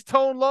 Vanilla Ice,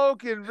 Tone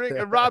Loc, and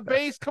Rob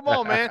Bass. Come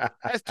on, man.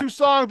 That's 2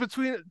 songs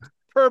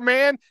per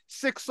man.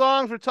 6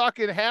 songs. We're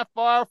talking half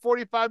hour,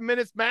 45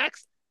 minutes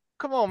max.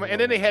 Come on, man. And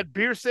then they had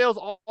beer sales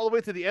all the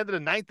way to the end of the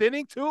 9th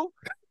inning too.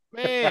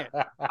 Man,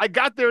 I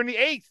got there in the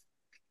 8th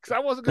because I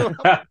wasn't going.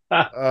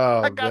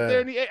 I got there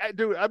in the 8th.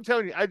 Dude, I'm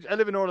telling you, I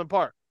live in Orland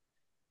Park.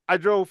 I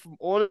drove from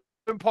Orland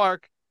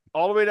Park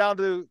all the way down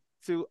to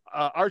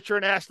Archer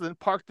and Ashland,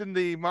 parked in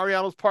the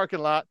Mariano's parking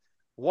lot,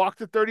 walked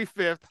to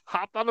 35th,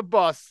 hopped on the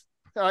bus,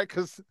 all right,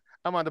 because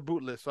I'm on the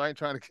boot list, so I ain't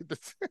trying to get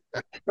this.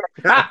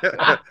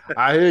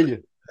 I hear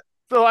you.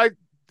 So I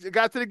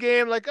got to the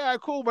game, like, all right,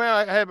 cool,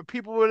 man. I had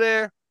people were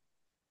there.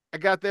 I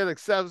got there like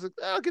 7. I was like,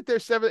 I'll get there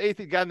 7th,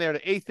 8th. Got in there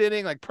in the 8th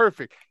inning, like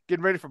perfect.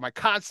 Getting ready for my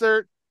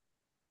concert,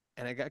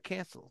 and I got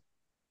canceled.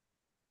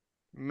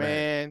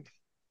 Man.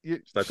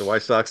 It's like the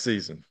White Sox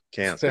season.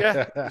 Cancel.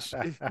 Yeah.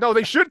 No,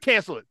 they should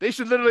cancel it. They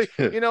should literally,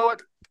 you know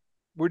what?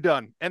 We're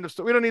done. End of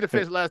story. We don't need to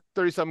finish the last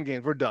 30-something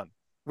games. We're done.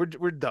 We're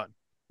done.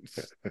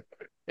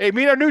 Hey,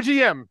 meet our new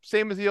GM.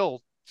 Same as the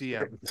old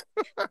GM.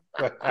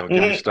 Don't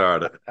get me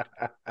started.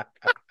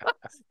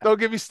 Don't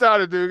get me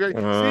started, dude.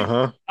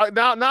 Uh-huh.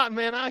 Now,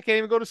 man, I can't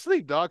even go to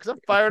sleep, dog, because I'm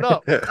fired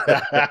up.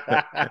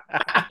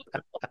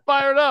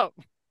 Fired up.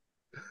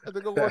 I have to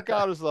go work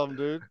out or something,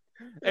 dude.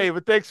 Hey,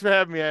 but thanks for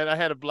having me, man. I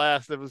had a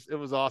blast. It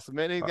was awesome,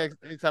 man.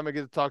 Anytime I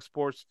get to talk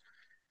sports,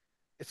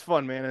 it's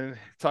fun, man. And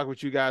talking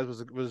with you guys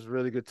was a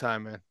really good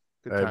time, man.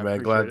 Good Hey time. man,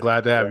 Appreciate it.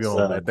 glad to have you Yes,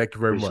 on, man. Thank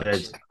you very much.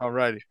 appreciate you. All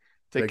righty.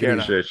 Take Take it care easy.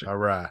 now. Appreciate you.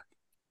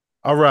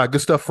 All right.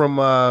 Good stuff from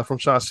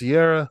Shawn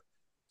Sierra,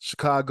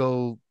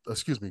 Chicago.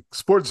 Excuse me,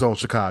 Sports Zone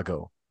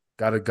Chicago.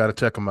 Gotta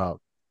check them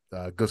out.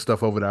 Good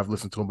stuff over there. I've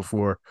listened to him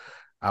before.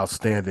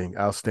 Outstanding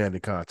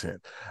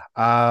content.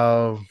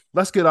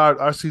 Let's get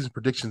our season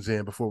predictions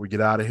in before we get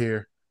out of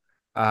here.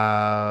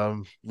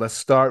 Let's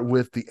start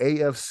with the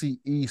AFC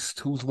East.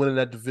 Who's winning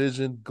that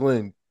division?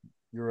 Glenn,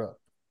 you're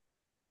up.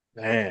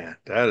 Man,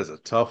 that is a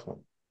tough one.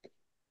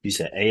 You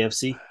said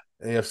AFC?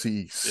 AFC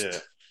East.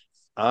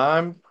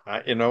 Yeah.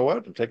 You know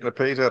what? I'm taking a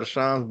page out of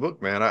Sean's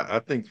book, man. I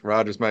think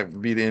Rodgers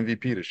might be the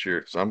MVP this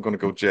year, so I'm going to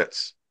go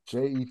Jets.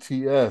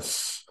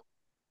 Jets.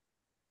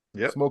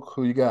 Yep. Smoke,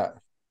 who you got?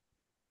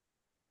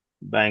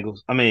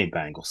 Bengals.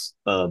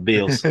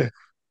 Bills.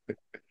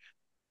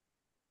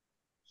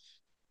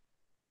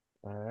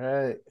 All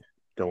right.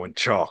 Going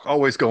chalk.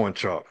 Always going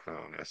chalk.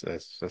 Oh,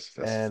 that's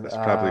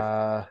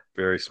probably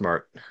very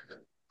smart.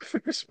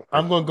 Very smart.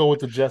 I'm going to go with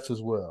the Jets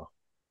as well.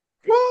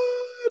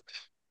 What?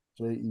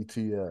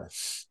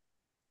 Jets.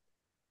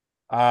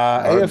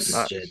 AFC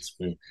AFC Jets.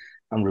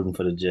 I'm rooting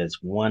for the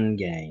Jets. One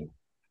game.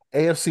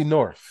 AFC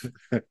North.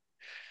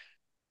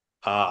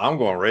 I'm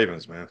going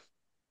Ravens, man.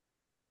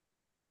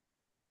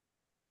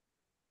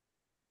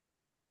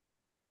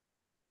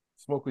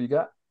 Smoke, who you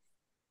got?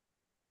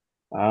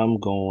 I'm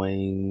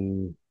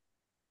going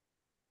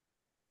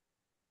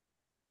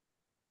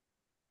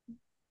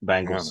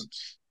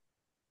Bengals.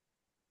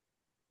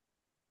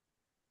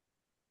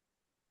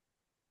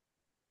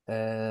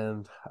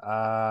 And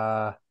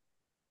I'm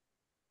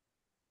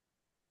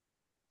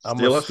going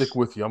to Steelers? stick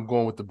with you. I'm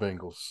going with the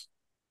Bengals.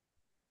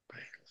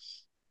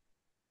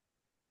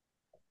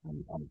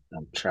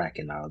 I'm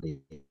tracking all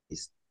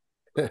these.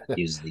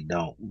 Usually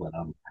don't, but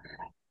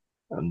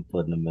I'm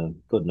putting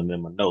them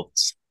in my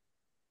notes.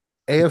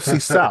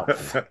 AFC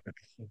South.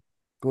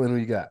 Glenn, who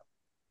you got?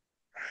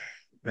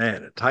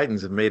 Man, the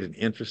Titans have made it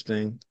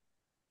interesting,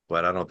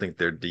 but I don't think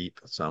they're deep,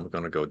 so I'm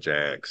going to go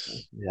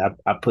Jags. Yeah,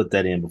 I put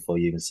that in before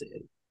you even said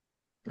it.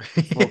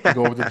 Smoke, you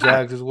going with the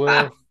Jags as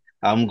well?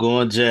 I'm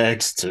going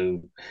Jags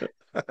too.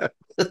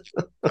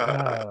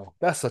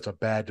 That's such a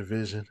bad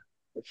division.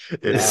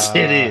 It is.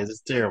 It is.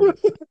 It's terrible.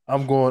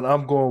 I'm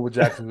going with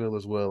Jacksonville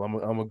as well. I'm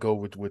gonna go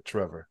with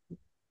Trevor.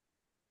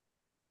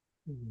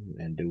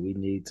 And do we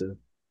need to?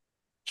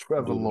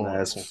 Trevor do the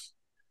last Lawrence.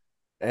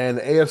 And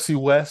the AFC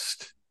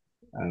West.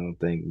 I don't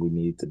think we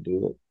need to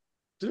do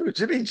it. Dude,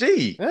 Jimmy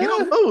G. He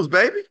don't lose,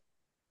 baby.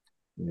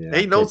 Yeah,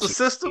 He knows the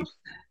system.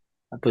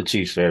 I put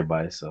Chiefs for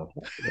everybody, so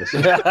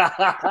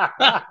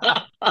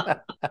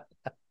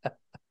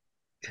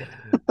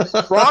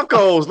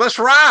Broncos, let's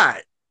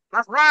ride.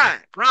 Let's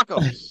ride.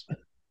 Broncos.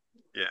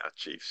 Yeah,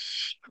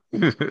 Chiefs.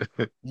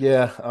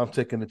 Yeah, I'm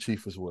taking the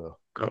Chief as well.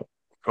 Go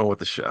with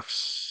the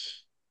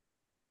chefs.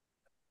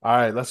 All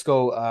right, let's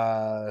go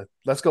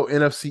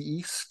NFC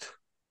East.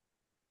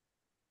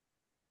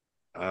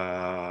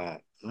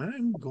 I'm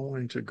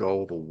going to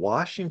go to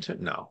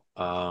Washington. No,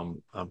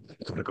 I'm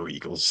going to go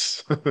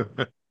Eagles.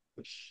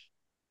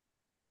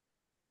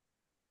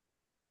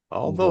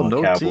 Although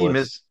no Cowboys. team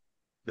is,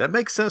 that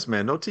makes sense,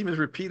 man. No team is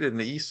repeated in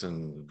the East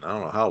in I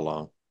don't know how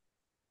long.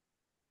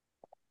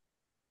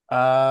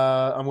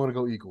 I'm going to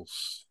go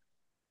Eagles.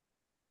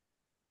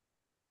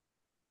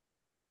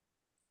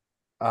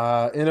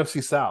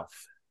 NFC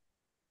South.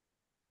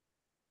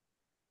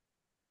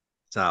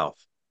 South.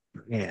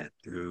 Man,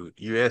 dude,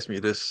 you asked me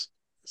this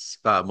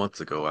 5 months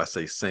ago. I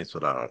say Saints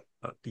without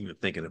even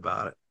thinking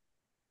about it.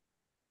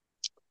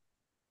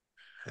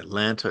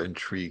 Atlanta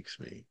intrigues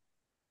me.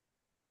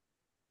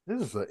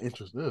 This is an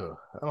interesting.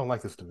 I don't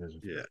like this division.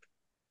 Yeah,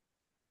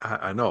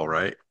 I know,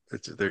 right?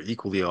 They're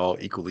equally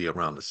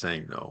around the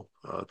same, though.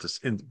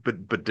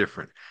 But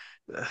different.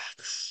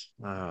 There's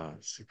no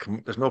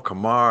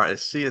Kamara.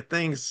 See, the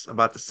things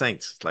about the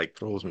Saints like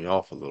throws me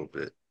off a little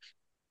bit.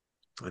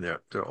 And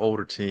they're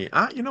older team.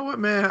 You know what,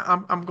 man?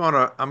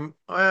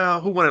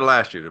 Who won it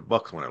last year? The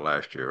Bucks won it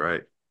last year,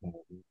 right?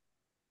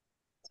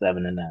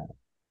 7-9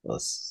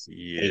 plus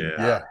 8.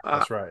 Yeah,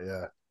 that's right.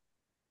 Yeah.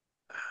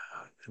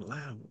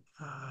 Atlanta.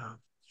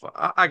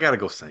 I gotta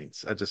go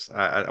Saints.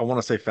 I want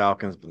to say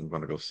Falcons, but I'm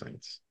gonna go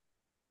Saints.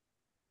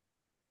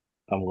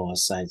 I'm going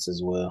Saints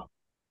as well.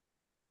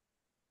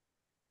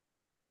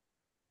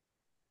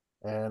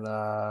 And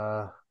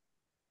I'm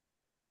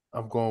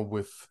going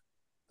with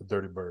the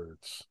Dirty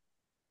Birds.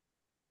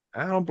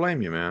 I don't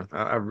blame you, man.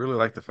 I really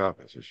like the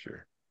Falcons this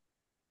year.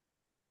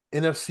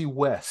 NFC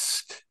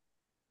West.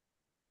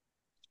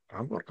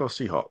 I'm gonna go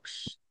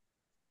Seahawks.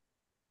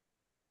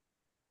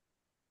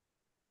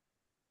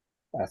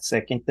 I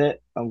second that.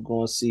 I'm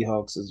going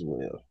Seahawks as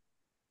well.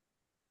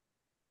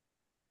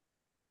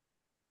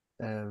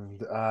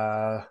 And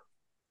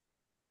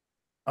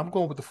I'm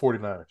going with the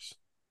 49ers.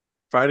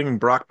 Fighting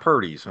Brock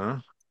Purdy's, huh?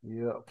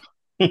 Yep.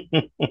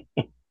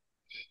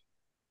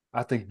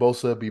 I think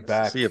Bosa will be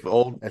back See if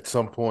old, at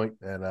some point,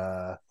 and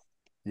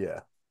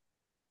yeah,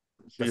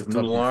 see that's a if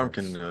New tough Alarm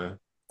defense. can.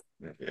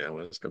 Yeah,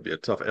 well, it's gonna be a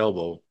tough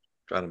elbow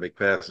trying to make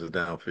passes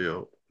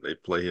downfield. They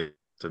play him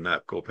to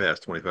not go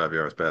past 25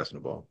 yards passing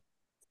the ball.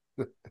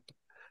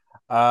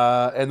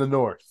 And the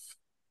North.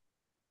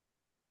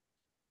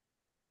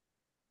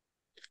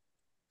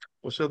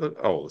 What's the other?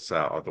 Oh, the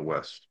South or the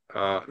West.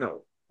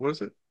 No, what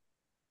is it?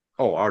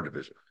 Oh, our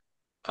division.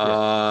 Yeah,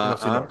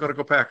 NFC I'm North. gonna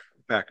go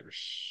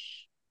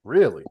Packers.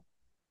 Really?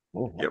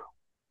 Oh, Yep.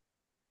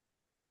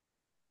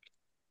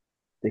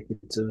 sticking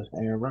to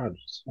Aaron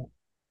Rodgers.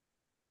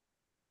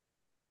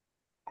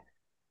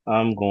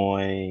 I'm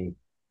going.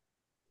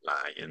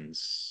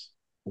 Lions.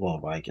 I'm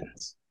going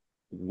Vikings.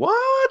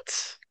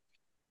 What?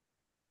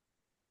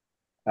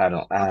 I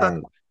don't. I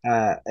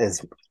thought.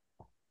 It's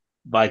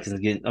Vikings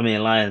getting. I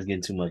mean, Lions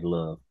getting too much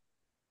love.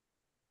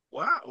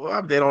 Wow.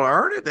 Well, they don't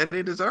earn it.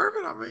 They deserve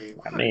it. I mean,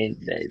 I mean,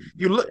 they,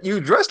 you look. You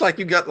dress like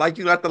you got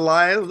the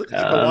Lions. Look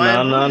at you, no,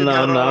 Hawaiian no, blue. You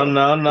no, got no, on.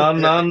 no, no,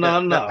 no, no,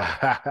 no,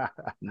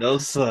 no,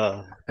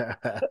 sir.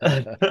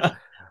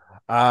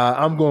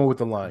 I'm going with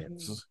the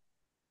Lions.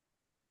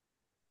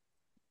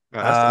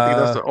 I think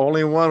that's Uh, the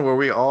only one where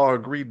we all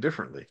agree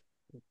differently.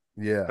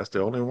 yeah. That's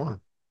the only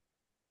one.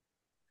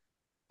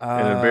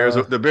 And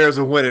Uh, the Bears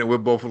will win it. We'll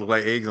both look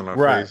like eggs on our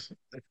right. face.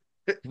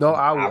 No,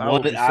 I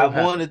would be I so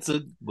happy. wanted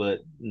to, but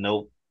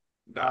nope.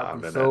 I'd Nah,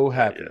 be they're not so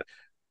there happy. yet.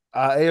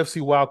 AFC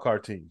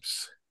wildcard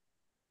teams.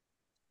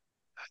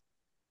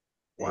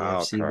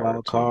 Wild AFC card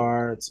wild team.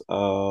 cards.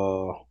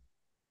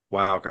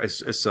 Wild.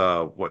 It's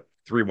what,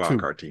 three wild Two.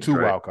 card teams, Two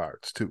right? wild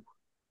cards. Two.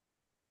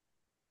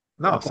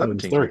 I No, thought it seven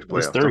was teams make three. the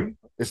It's playoffs, don't three. they?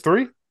 It's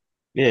three?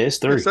 Yeah, it's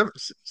Yeah, three.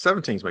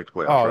 seven teams make the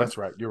playoffs, Oh, right? that's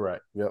right. You're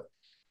right. Yep.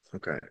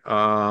 Okay.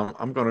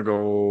 I'm gonna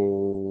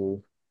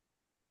go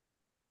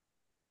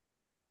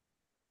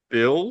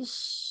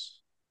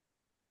Bills,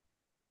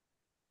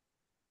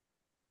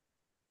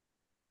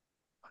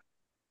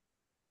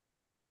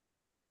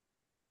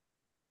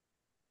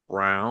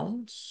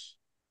 Browns,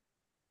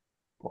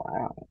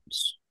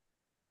 Browns.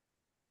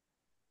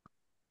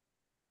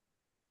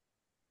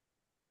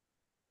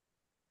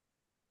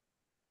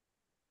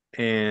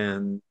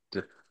 and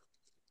this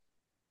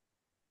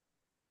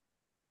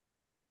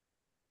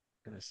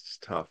is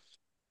tough.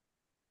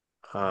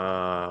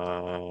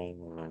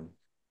 Um,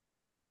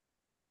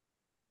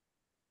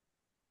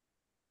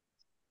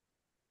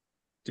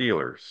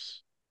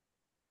 Steelers.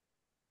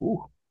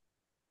 Ooh,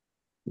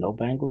 no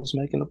Bengals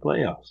making the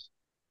playoffs.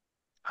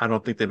 I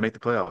don't think they make the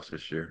playoffs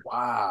this year.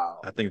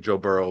 Wow. I think Joe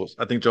Burrow's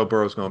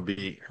going to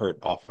be hurt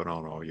off and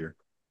on all year.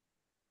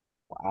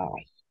 Wow.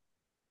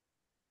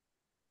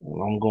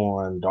 Well, I'm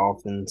going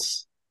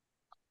Dolphins,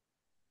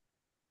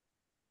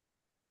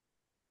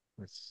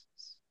 It's,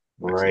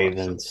 makes a lot of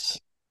sense.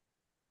 Ravens,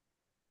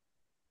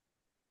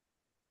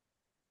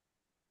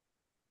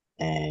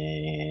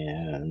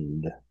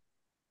 and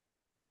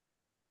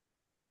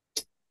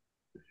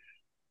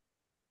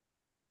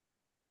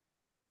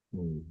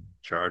hmm,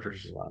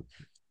 Chargers,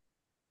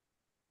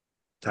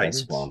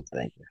 that's what Titans. I'm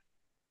thinking.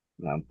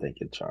 I'm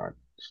thinking Chargers.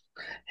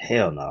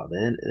 Hell no,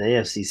 the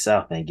AFC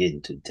South ain't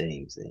getting two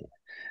teams in.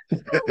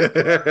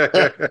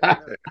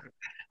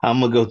 I'm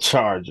gonna go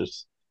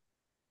Chargers.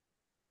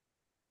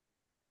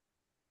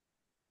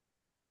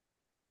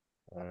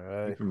 All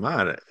right. Keep in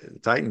mind, the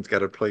Titans got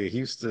to play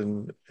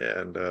Houston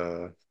and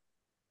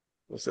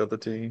what's the other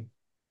team?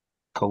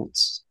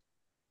 Colts.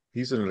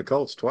 Houston and the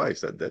Colts twice.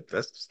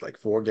 That's just like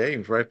 4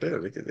 games right there.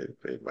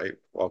 They might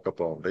walk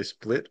up on. They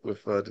split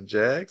with the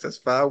Jags. That's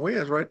 5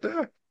 wins right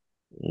there.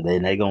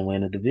 Then they gonna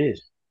win the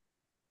division.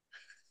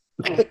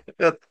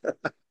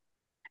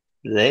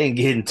 They ain't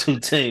getting two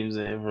teams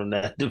in from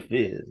that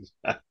division.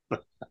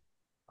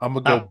 I'm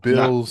gonna go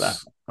Nah.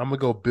 Bills. I'm gonna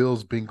go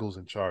Bills, Bengals,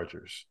 and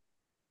Chargers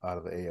out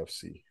of the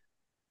AFC.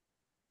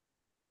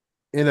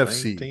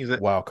 Same NFC teams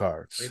that wild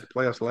made cards. the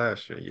playoffs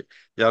last year.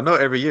 Y'all know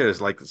every year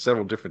there's like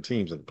several different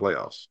teams in the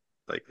playoffs.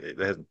 Like it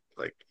has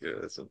like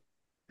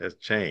has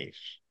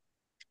changed.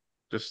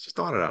 Just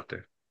throwing it out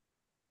there.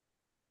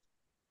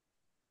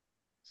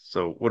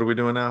 So what are we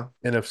doing now?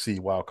 NFC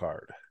wild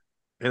card.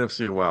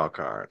 NFC wild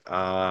card. What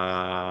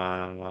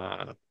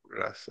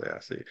did I say? I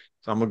see.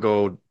 So I'm gonna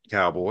go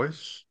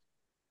Cowboys.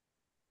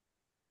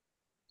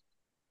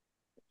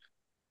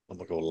 I'm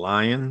gonna go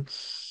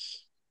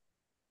Lions.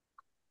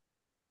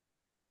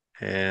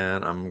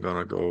 And I'm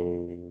gonna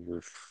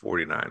go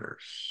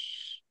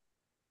 49ers.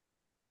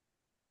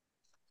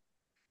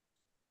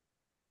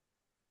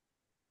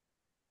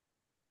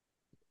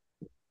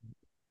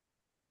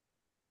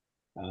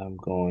 I'm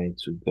going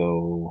to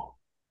go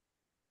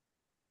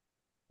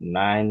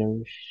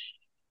Niners,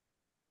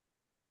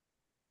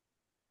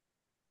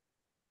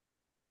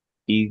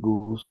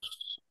 Eagles,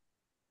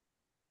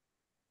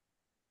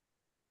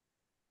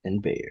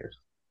 and Bears.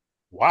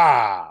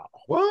 Wow.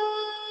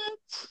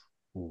 What?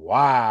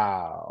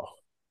 Wow.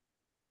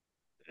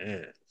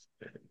 Man.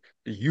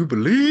 Do you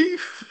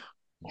believe?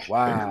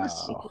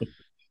 Fans?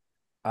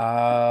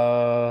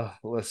 Wow.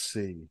 Let's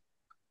see.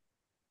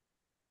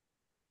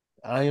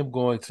 I am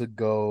going to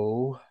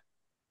go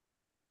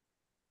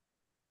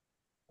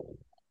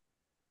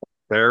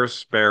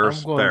Bears.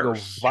 I'm going to go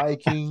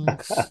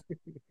Vikings.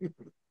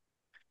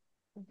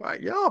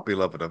 Y'all be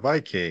loving the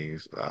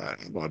Vikings. I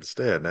don't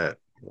understand that.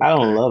 I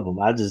don't love them.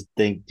 I just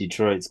think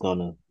Detroit's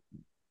gonna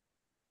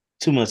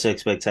too much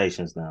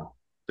expectations now.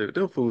 Dude,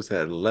 them fools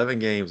had 11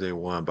 games and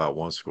won by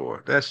one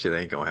score. That shit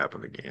ain't gonna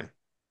happen again.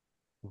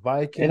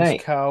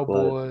 Vikings,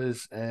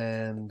 Cowboys,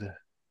 and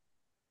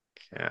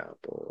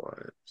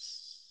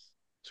Cowboys.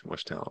 Too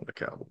much talent on the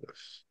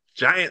Cowboys.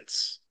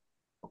 Giants.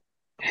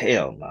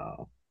 Hell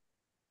no.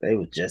 They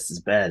were just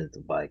as bad as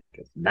the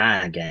Vikings.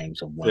 9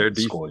 games of one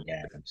score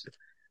games.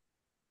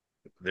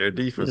 Their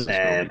defense is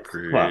going to be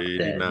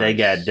pretty nice. They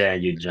got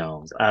Daniel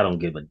Jones. I don't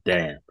give a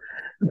damn.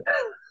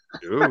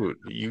 Dude,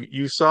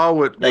 you saw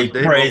what they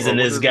praising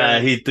this guy.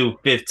 He threw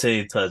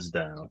 15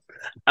 touchdowns.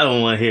 I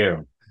don't want to hear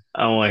him.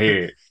 I don't want to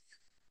hear it.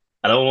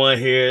 I don't want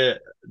to hear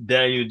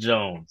Daniel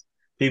Jones.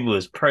 People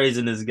is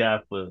praising this guy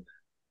for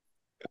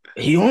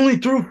he only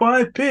threw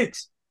 5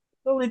 picks.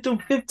 He only threw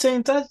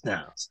 15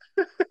 touchdowns.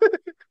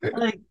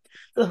 Like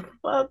the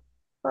fuck?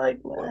 Like,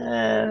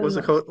 man. What's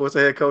the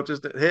head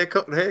coach's head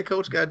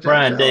coach got Josh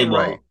Brian Allen, Daboll.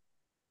 right?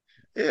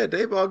 Yeah,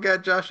 Daboll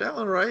got Josh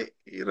Allen right.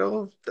 You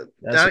know,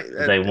 that's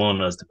what they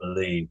want us to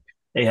believe.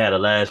 They had a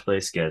last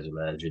place schedule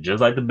last year,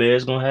 just like the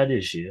Bears gonna have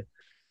this year.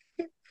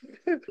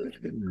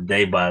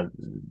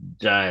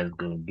 Giants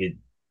gonna get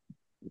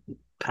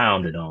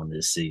pounded on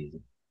this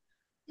season.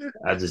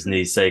 I just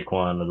need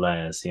Saquon to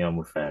last. He on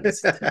my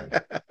fantasy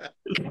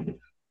team.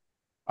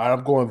 All right,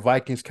 I'm going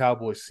Vikings,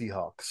 Cowboys,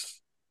 Seahawks.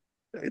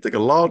 It took a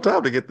long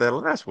time to get that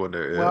last one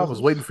there. Well, I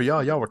was waiting for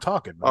y'all. Y'all were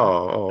talking. Man.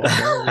 Oh, okay.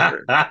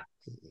 I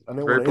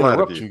didn't want to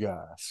interrupt you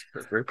guys.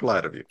 Very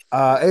polite of you.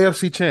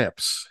 AFC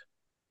champs.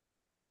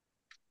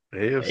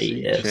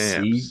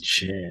 AFC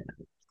champs.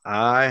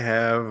 I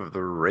have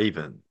the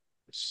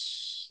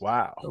Ravens.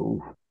 Wow.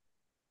 Ooh.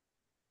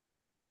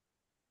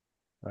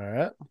 All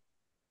right.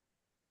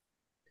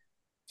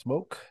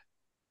 Smoke.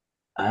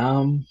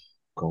 I'm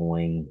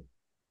going.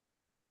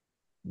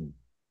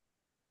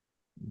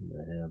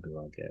 What the hell do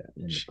I get?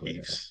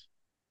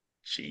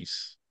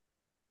 Chiefs.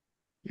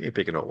 You ain't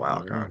picking a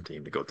wild card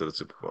team to go to the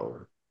Super Bowl.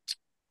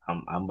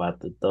 I'm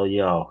about to throw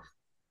you off.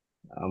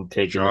 I'm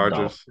picking the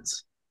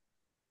Dolphins.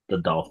 The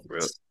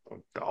Dolphins.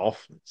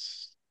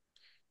 Dolphins.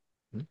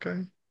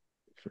 Okay.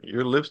 From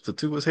your lips to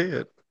Tua's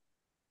head.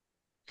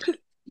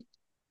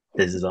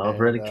 This is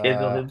already came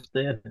on him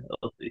there.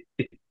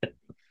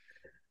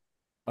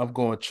 I'm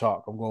going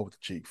chalk. I'm going with the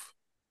Chief.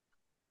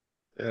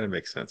 Yeah, that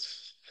makes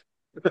sense.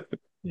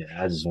 Yeah,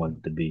 I just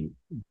wanted to be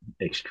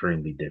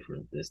extremely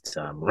different this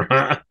time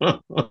around.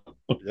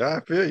 Yeah,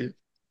 I feel you.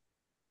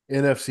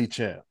 NFC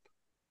champ.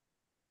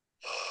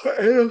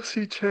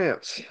 AFC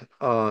champs.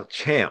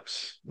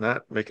 Champs.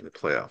 Not making the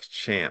playoffs.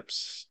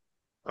 Champs.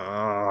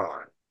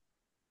 I'm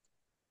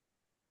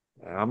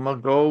gonna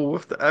go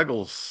with the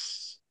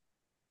Eagles.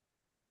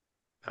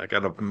 I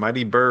got a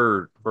mighty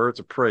birds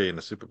of prey in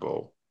the Super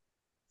Bowl.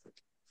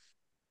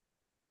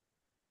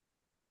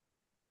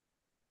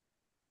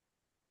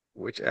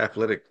 Which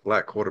athletic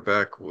black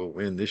quarterback will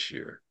win this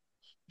year?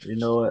 You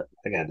know what?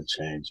 I got to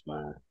change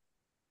mine.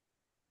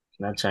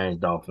 Can I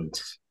change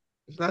Dolphins?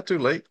 It's not too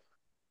late.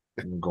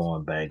 I'm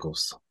going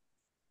Bengals.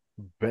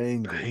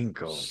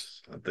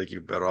 Bengals. I think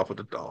you're better off with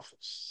the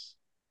Dolphins.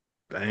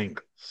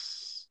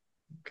 Bengals.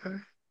 Okay.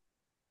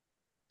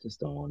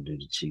 Just don't want to do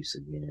the Chiefs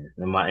again.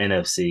 And my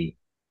NFC,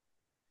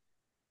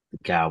 the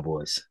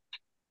Cowboys.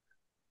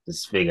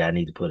 Just figure I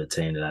need to put a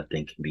team that I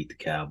think can beat the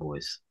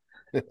Cowboys.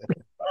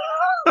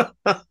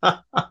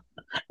 I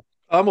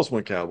almost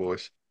went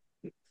Cowboys.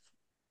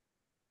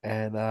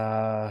 And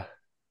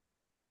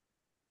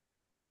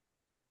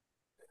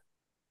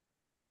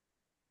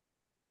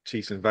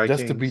Chiefs and Vikings.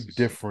 Just to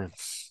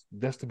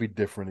be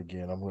different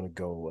again, I'm gonna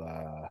go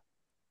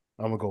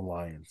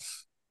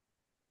Lions.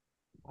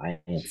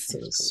 Lions to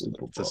the Super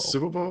Bowl. To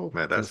Super Bowl?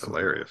 Man, that's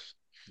hilarious.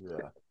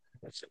 Yeah.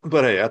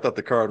 But hey, I thought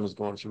the Cardinals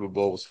going to Super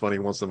Bowl was funny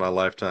once in my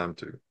lifetime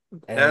too.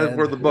 As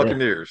were the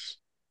Buccaneers.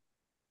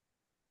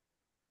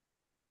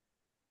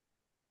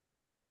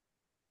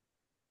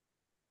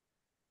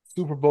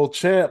 Super Bowl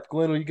champ,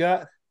 Glenn, what you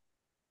got?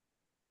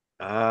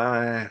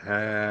 I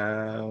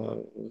have,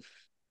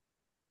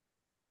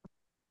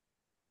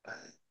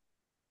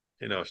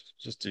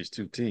 just these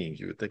two teams.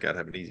 You would think I'd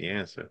have an easy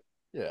answer.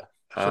 Yeah.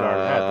 Should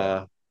already have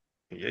that.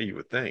 Yeah, you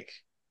would think.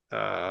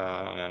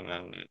 I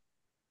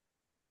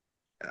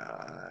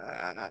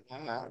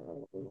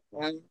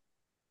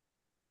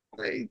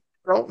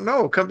don't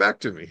know. Come back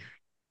to me.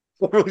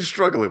 I'm really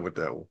struggling with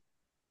that one.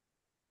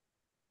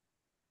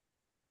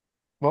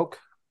 Smoke.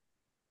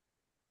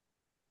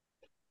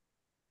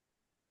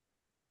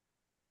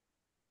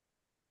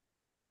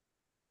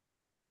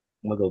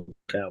 I'm gonna go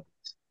Cowboys.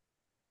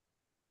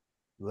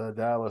 The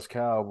Dallas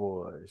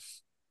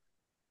Cowboys.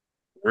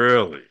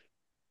 Really?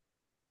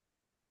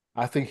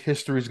 I think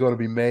history is going to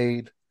be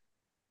made.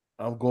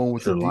 I'm going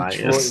with the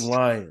Detroit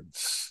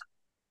Lions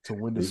to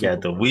win the Super Bowl. We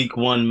got the week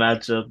 1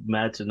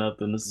 matching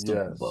up in the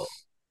Super Bowl.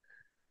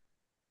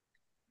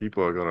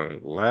 People are going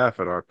to laugh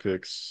at our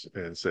picks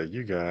and say,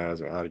 you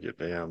guys are out of your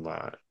damn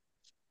mind.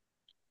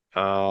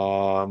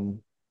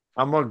 I'm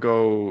gonna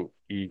go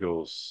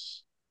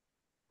Eagles.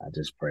 I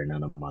just pray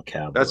none of my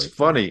Cowboy That's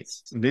funny.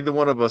 friends. Neither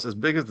one of us, as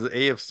big as the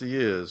AFC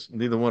is,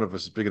 neither one of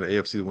us is big enough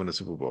AFC to win the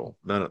Super Bowl.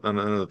 None of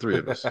the three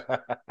of us.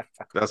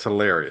 That's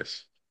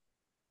hilarious.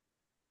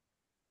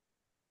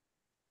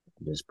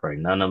 Just pray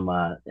none of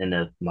my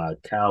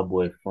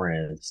Cowboy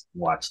friends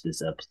watch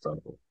this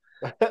episode.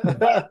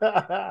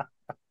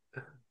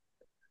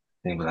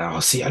 They be like, "Oh,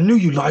 see, I knew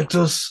you liked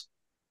us."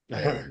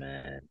 Hey,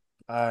 man.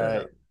 All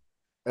right.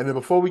 And then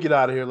before we get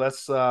out of here,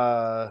 let's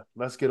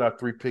get our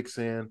 3 picks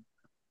in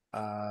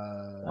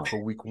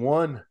for week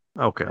 1.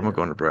 Okay, I'm gonna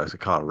go Nebraska,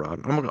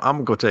 Colorado. I'm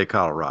gonna go take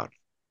Colorado.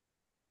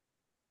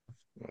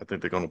 I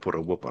think they're gonna put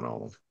a whooping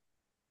on them.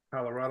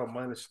 Colorado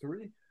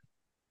 -3.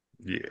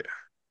 Yeah,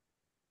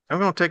 I'm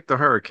gonna take the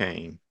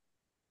Hurricane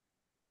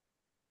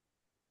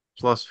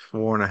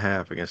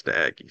 +4.5 against the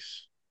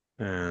Aggies,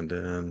 and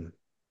then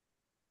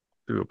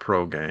do a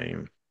pro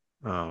game.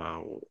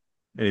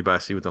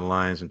 Anybody see what the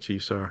Lions and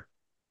Chiefs are?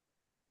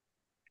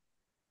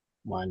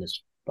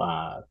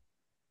 -5.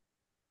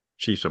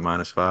 Chiefs are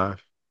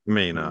 -5. I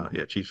mean,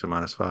 yeah, Chiefs are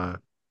 -5.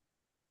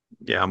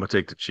 Yeah, I'm gonna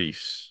take the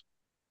Chiefs.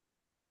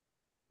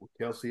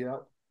 Kelsey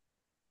out.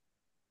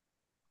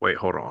 Wait,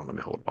 hold on. Let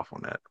me hold off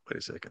on that. Wait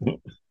a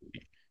second.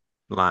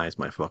 Lions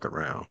might fuck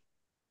around.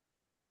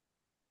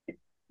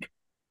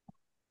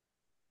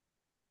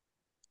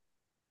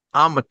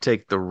 I'm gonna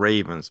take the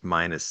Ravens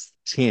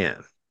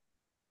 -10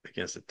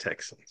 against the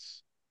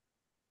Texans.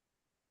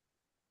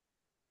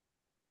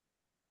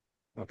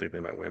 I think they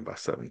might win by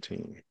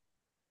 17.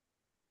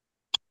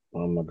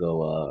 I'm gonna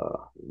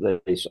go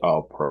race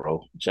all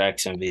pro.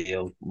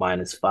 Jacksonville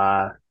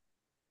 -5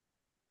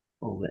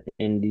 over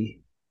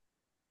Indy.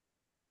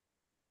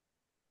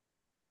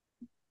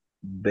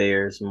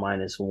 Bears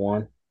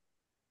 -1.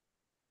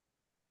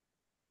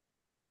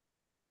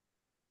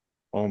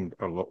 Home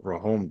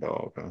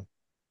dog, huh?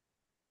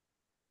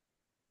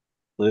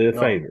 They're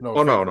favorite. No,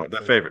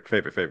 that favorite.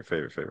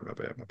 My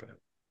bad.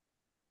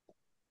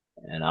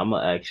 And I'm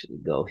gonna actually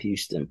go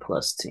Houston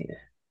 +10.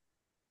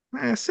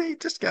 Man, see,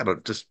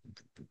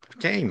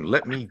 game.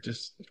 Let me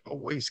just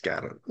always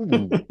gotta.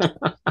 I'm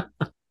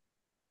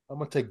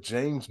gonna take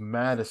James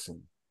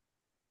Madison.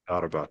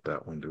 Thought about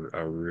that one, dude.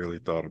 I really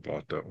thought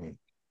about that one.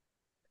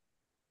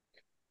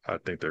 I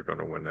think they're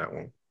gonna win that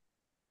one.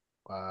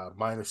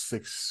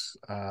 -6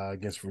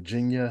 against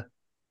Virginia.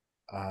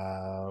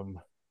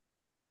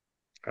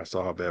 I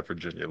saw how bad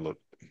Virginia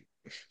looked.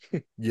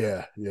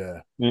 Yeah.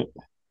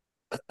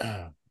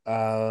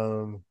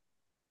 I'm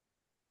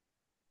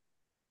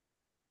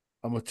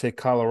gonna take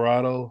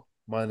Colorado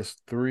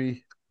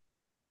 -3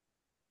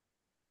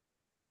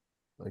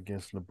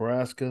 against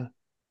Nebraska,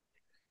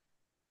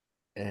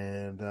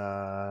 and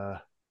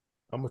I'm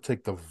gonna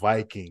take the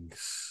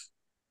Vikings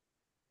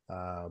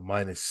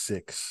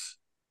 -6.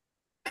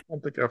 I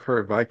don't think I've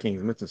heard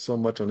Vikings mentioned so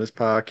much on this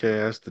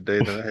podcast today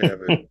that I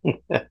have it.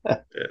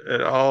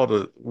 And all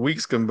the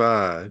weeks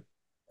combined.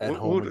 At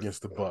home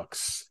against the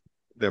Bucks.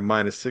 They're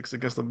 -6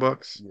 against the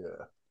Bucks?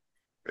 Yeah.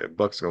 The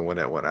Bucks are going to win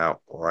that one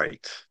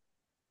outright.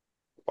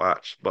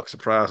 Watch. Bucks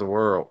surprise the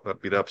world.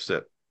 That'd be the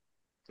upset.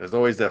 There's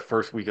always that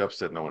first week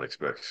upset no one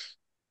expects.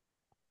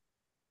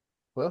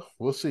 Well,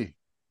 we'll see.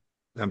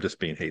 I'm just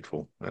being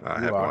hateful. I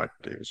have no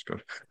idea what's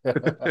going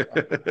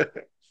to.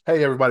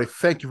 Hey, everybody.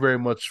 Thank you very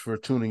much for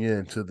tuning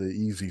in to the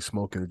Easy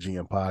Smoking the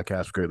GM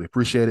podcast. We greatly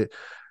appreciate it.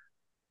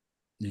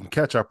 You can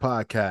catch our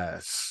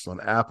podcasts on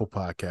Apple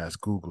Podcasts,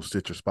 Google,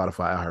 Stitcher,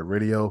 Spotify,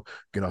 iHeartRadio.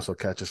 You can also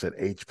catch us at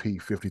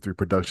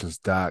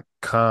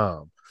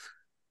hp53productions.com.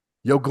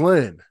 Yo,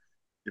 Glenn.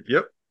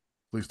 Yep.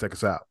 Please take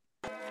us out.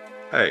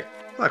 Hey,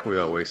 like we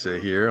always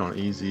say here on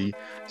Easy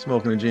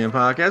Smoking the GM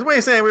podcast, we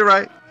ain't saying we're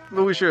right,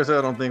 but we sure as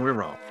hell don't think we're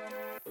wrong.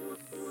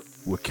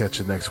 We'll catch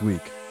you next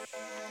week.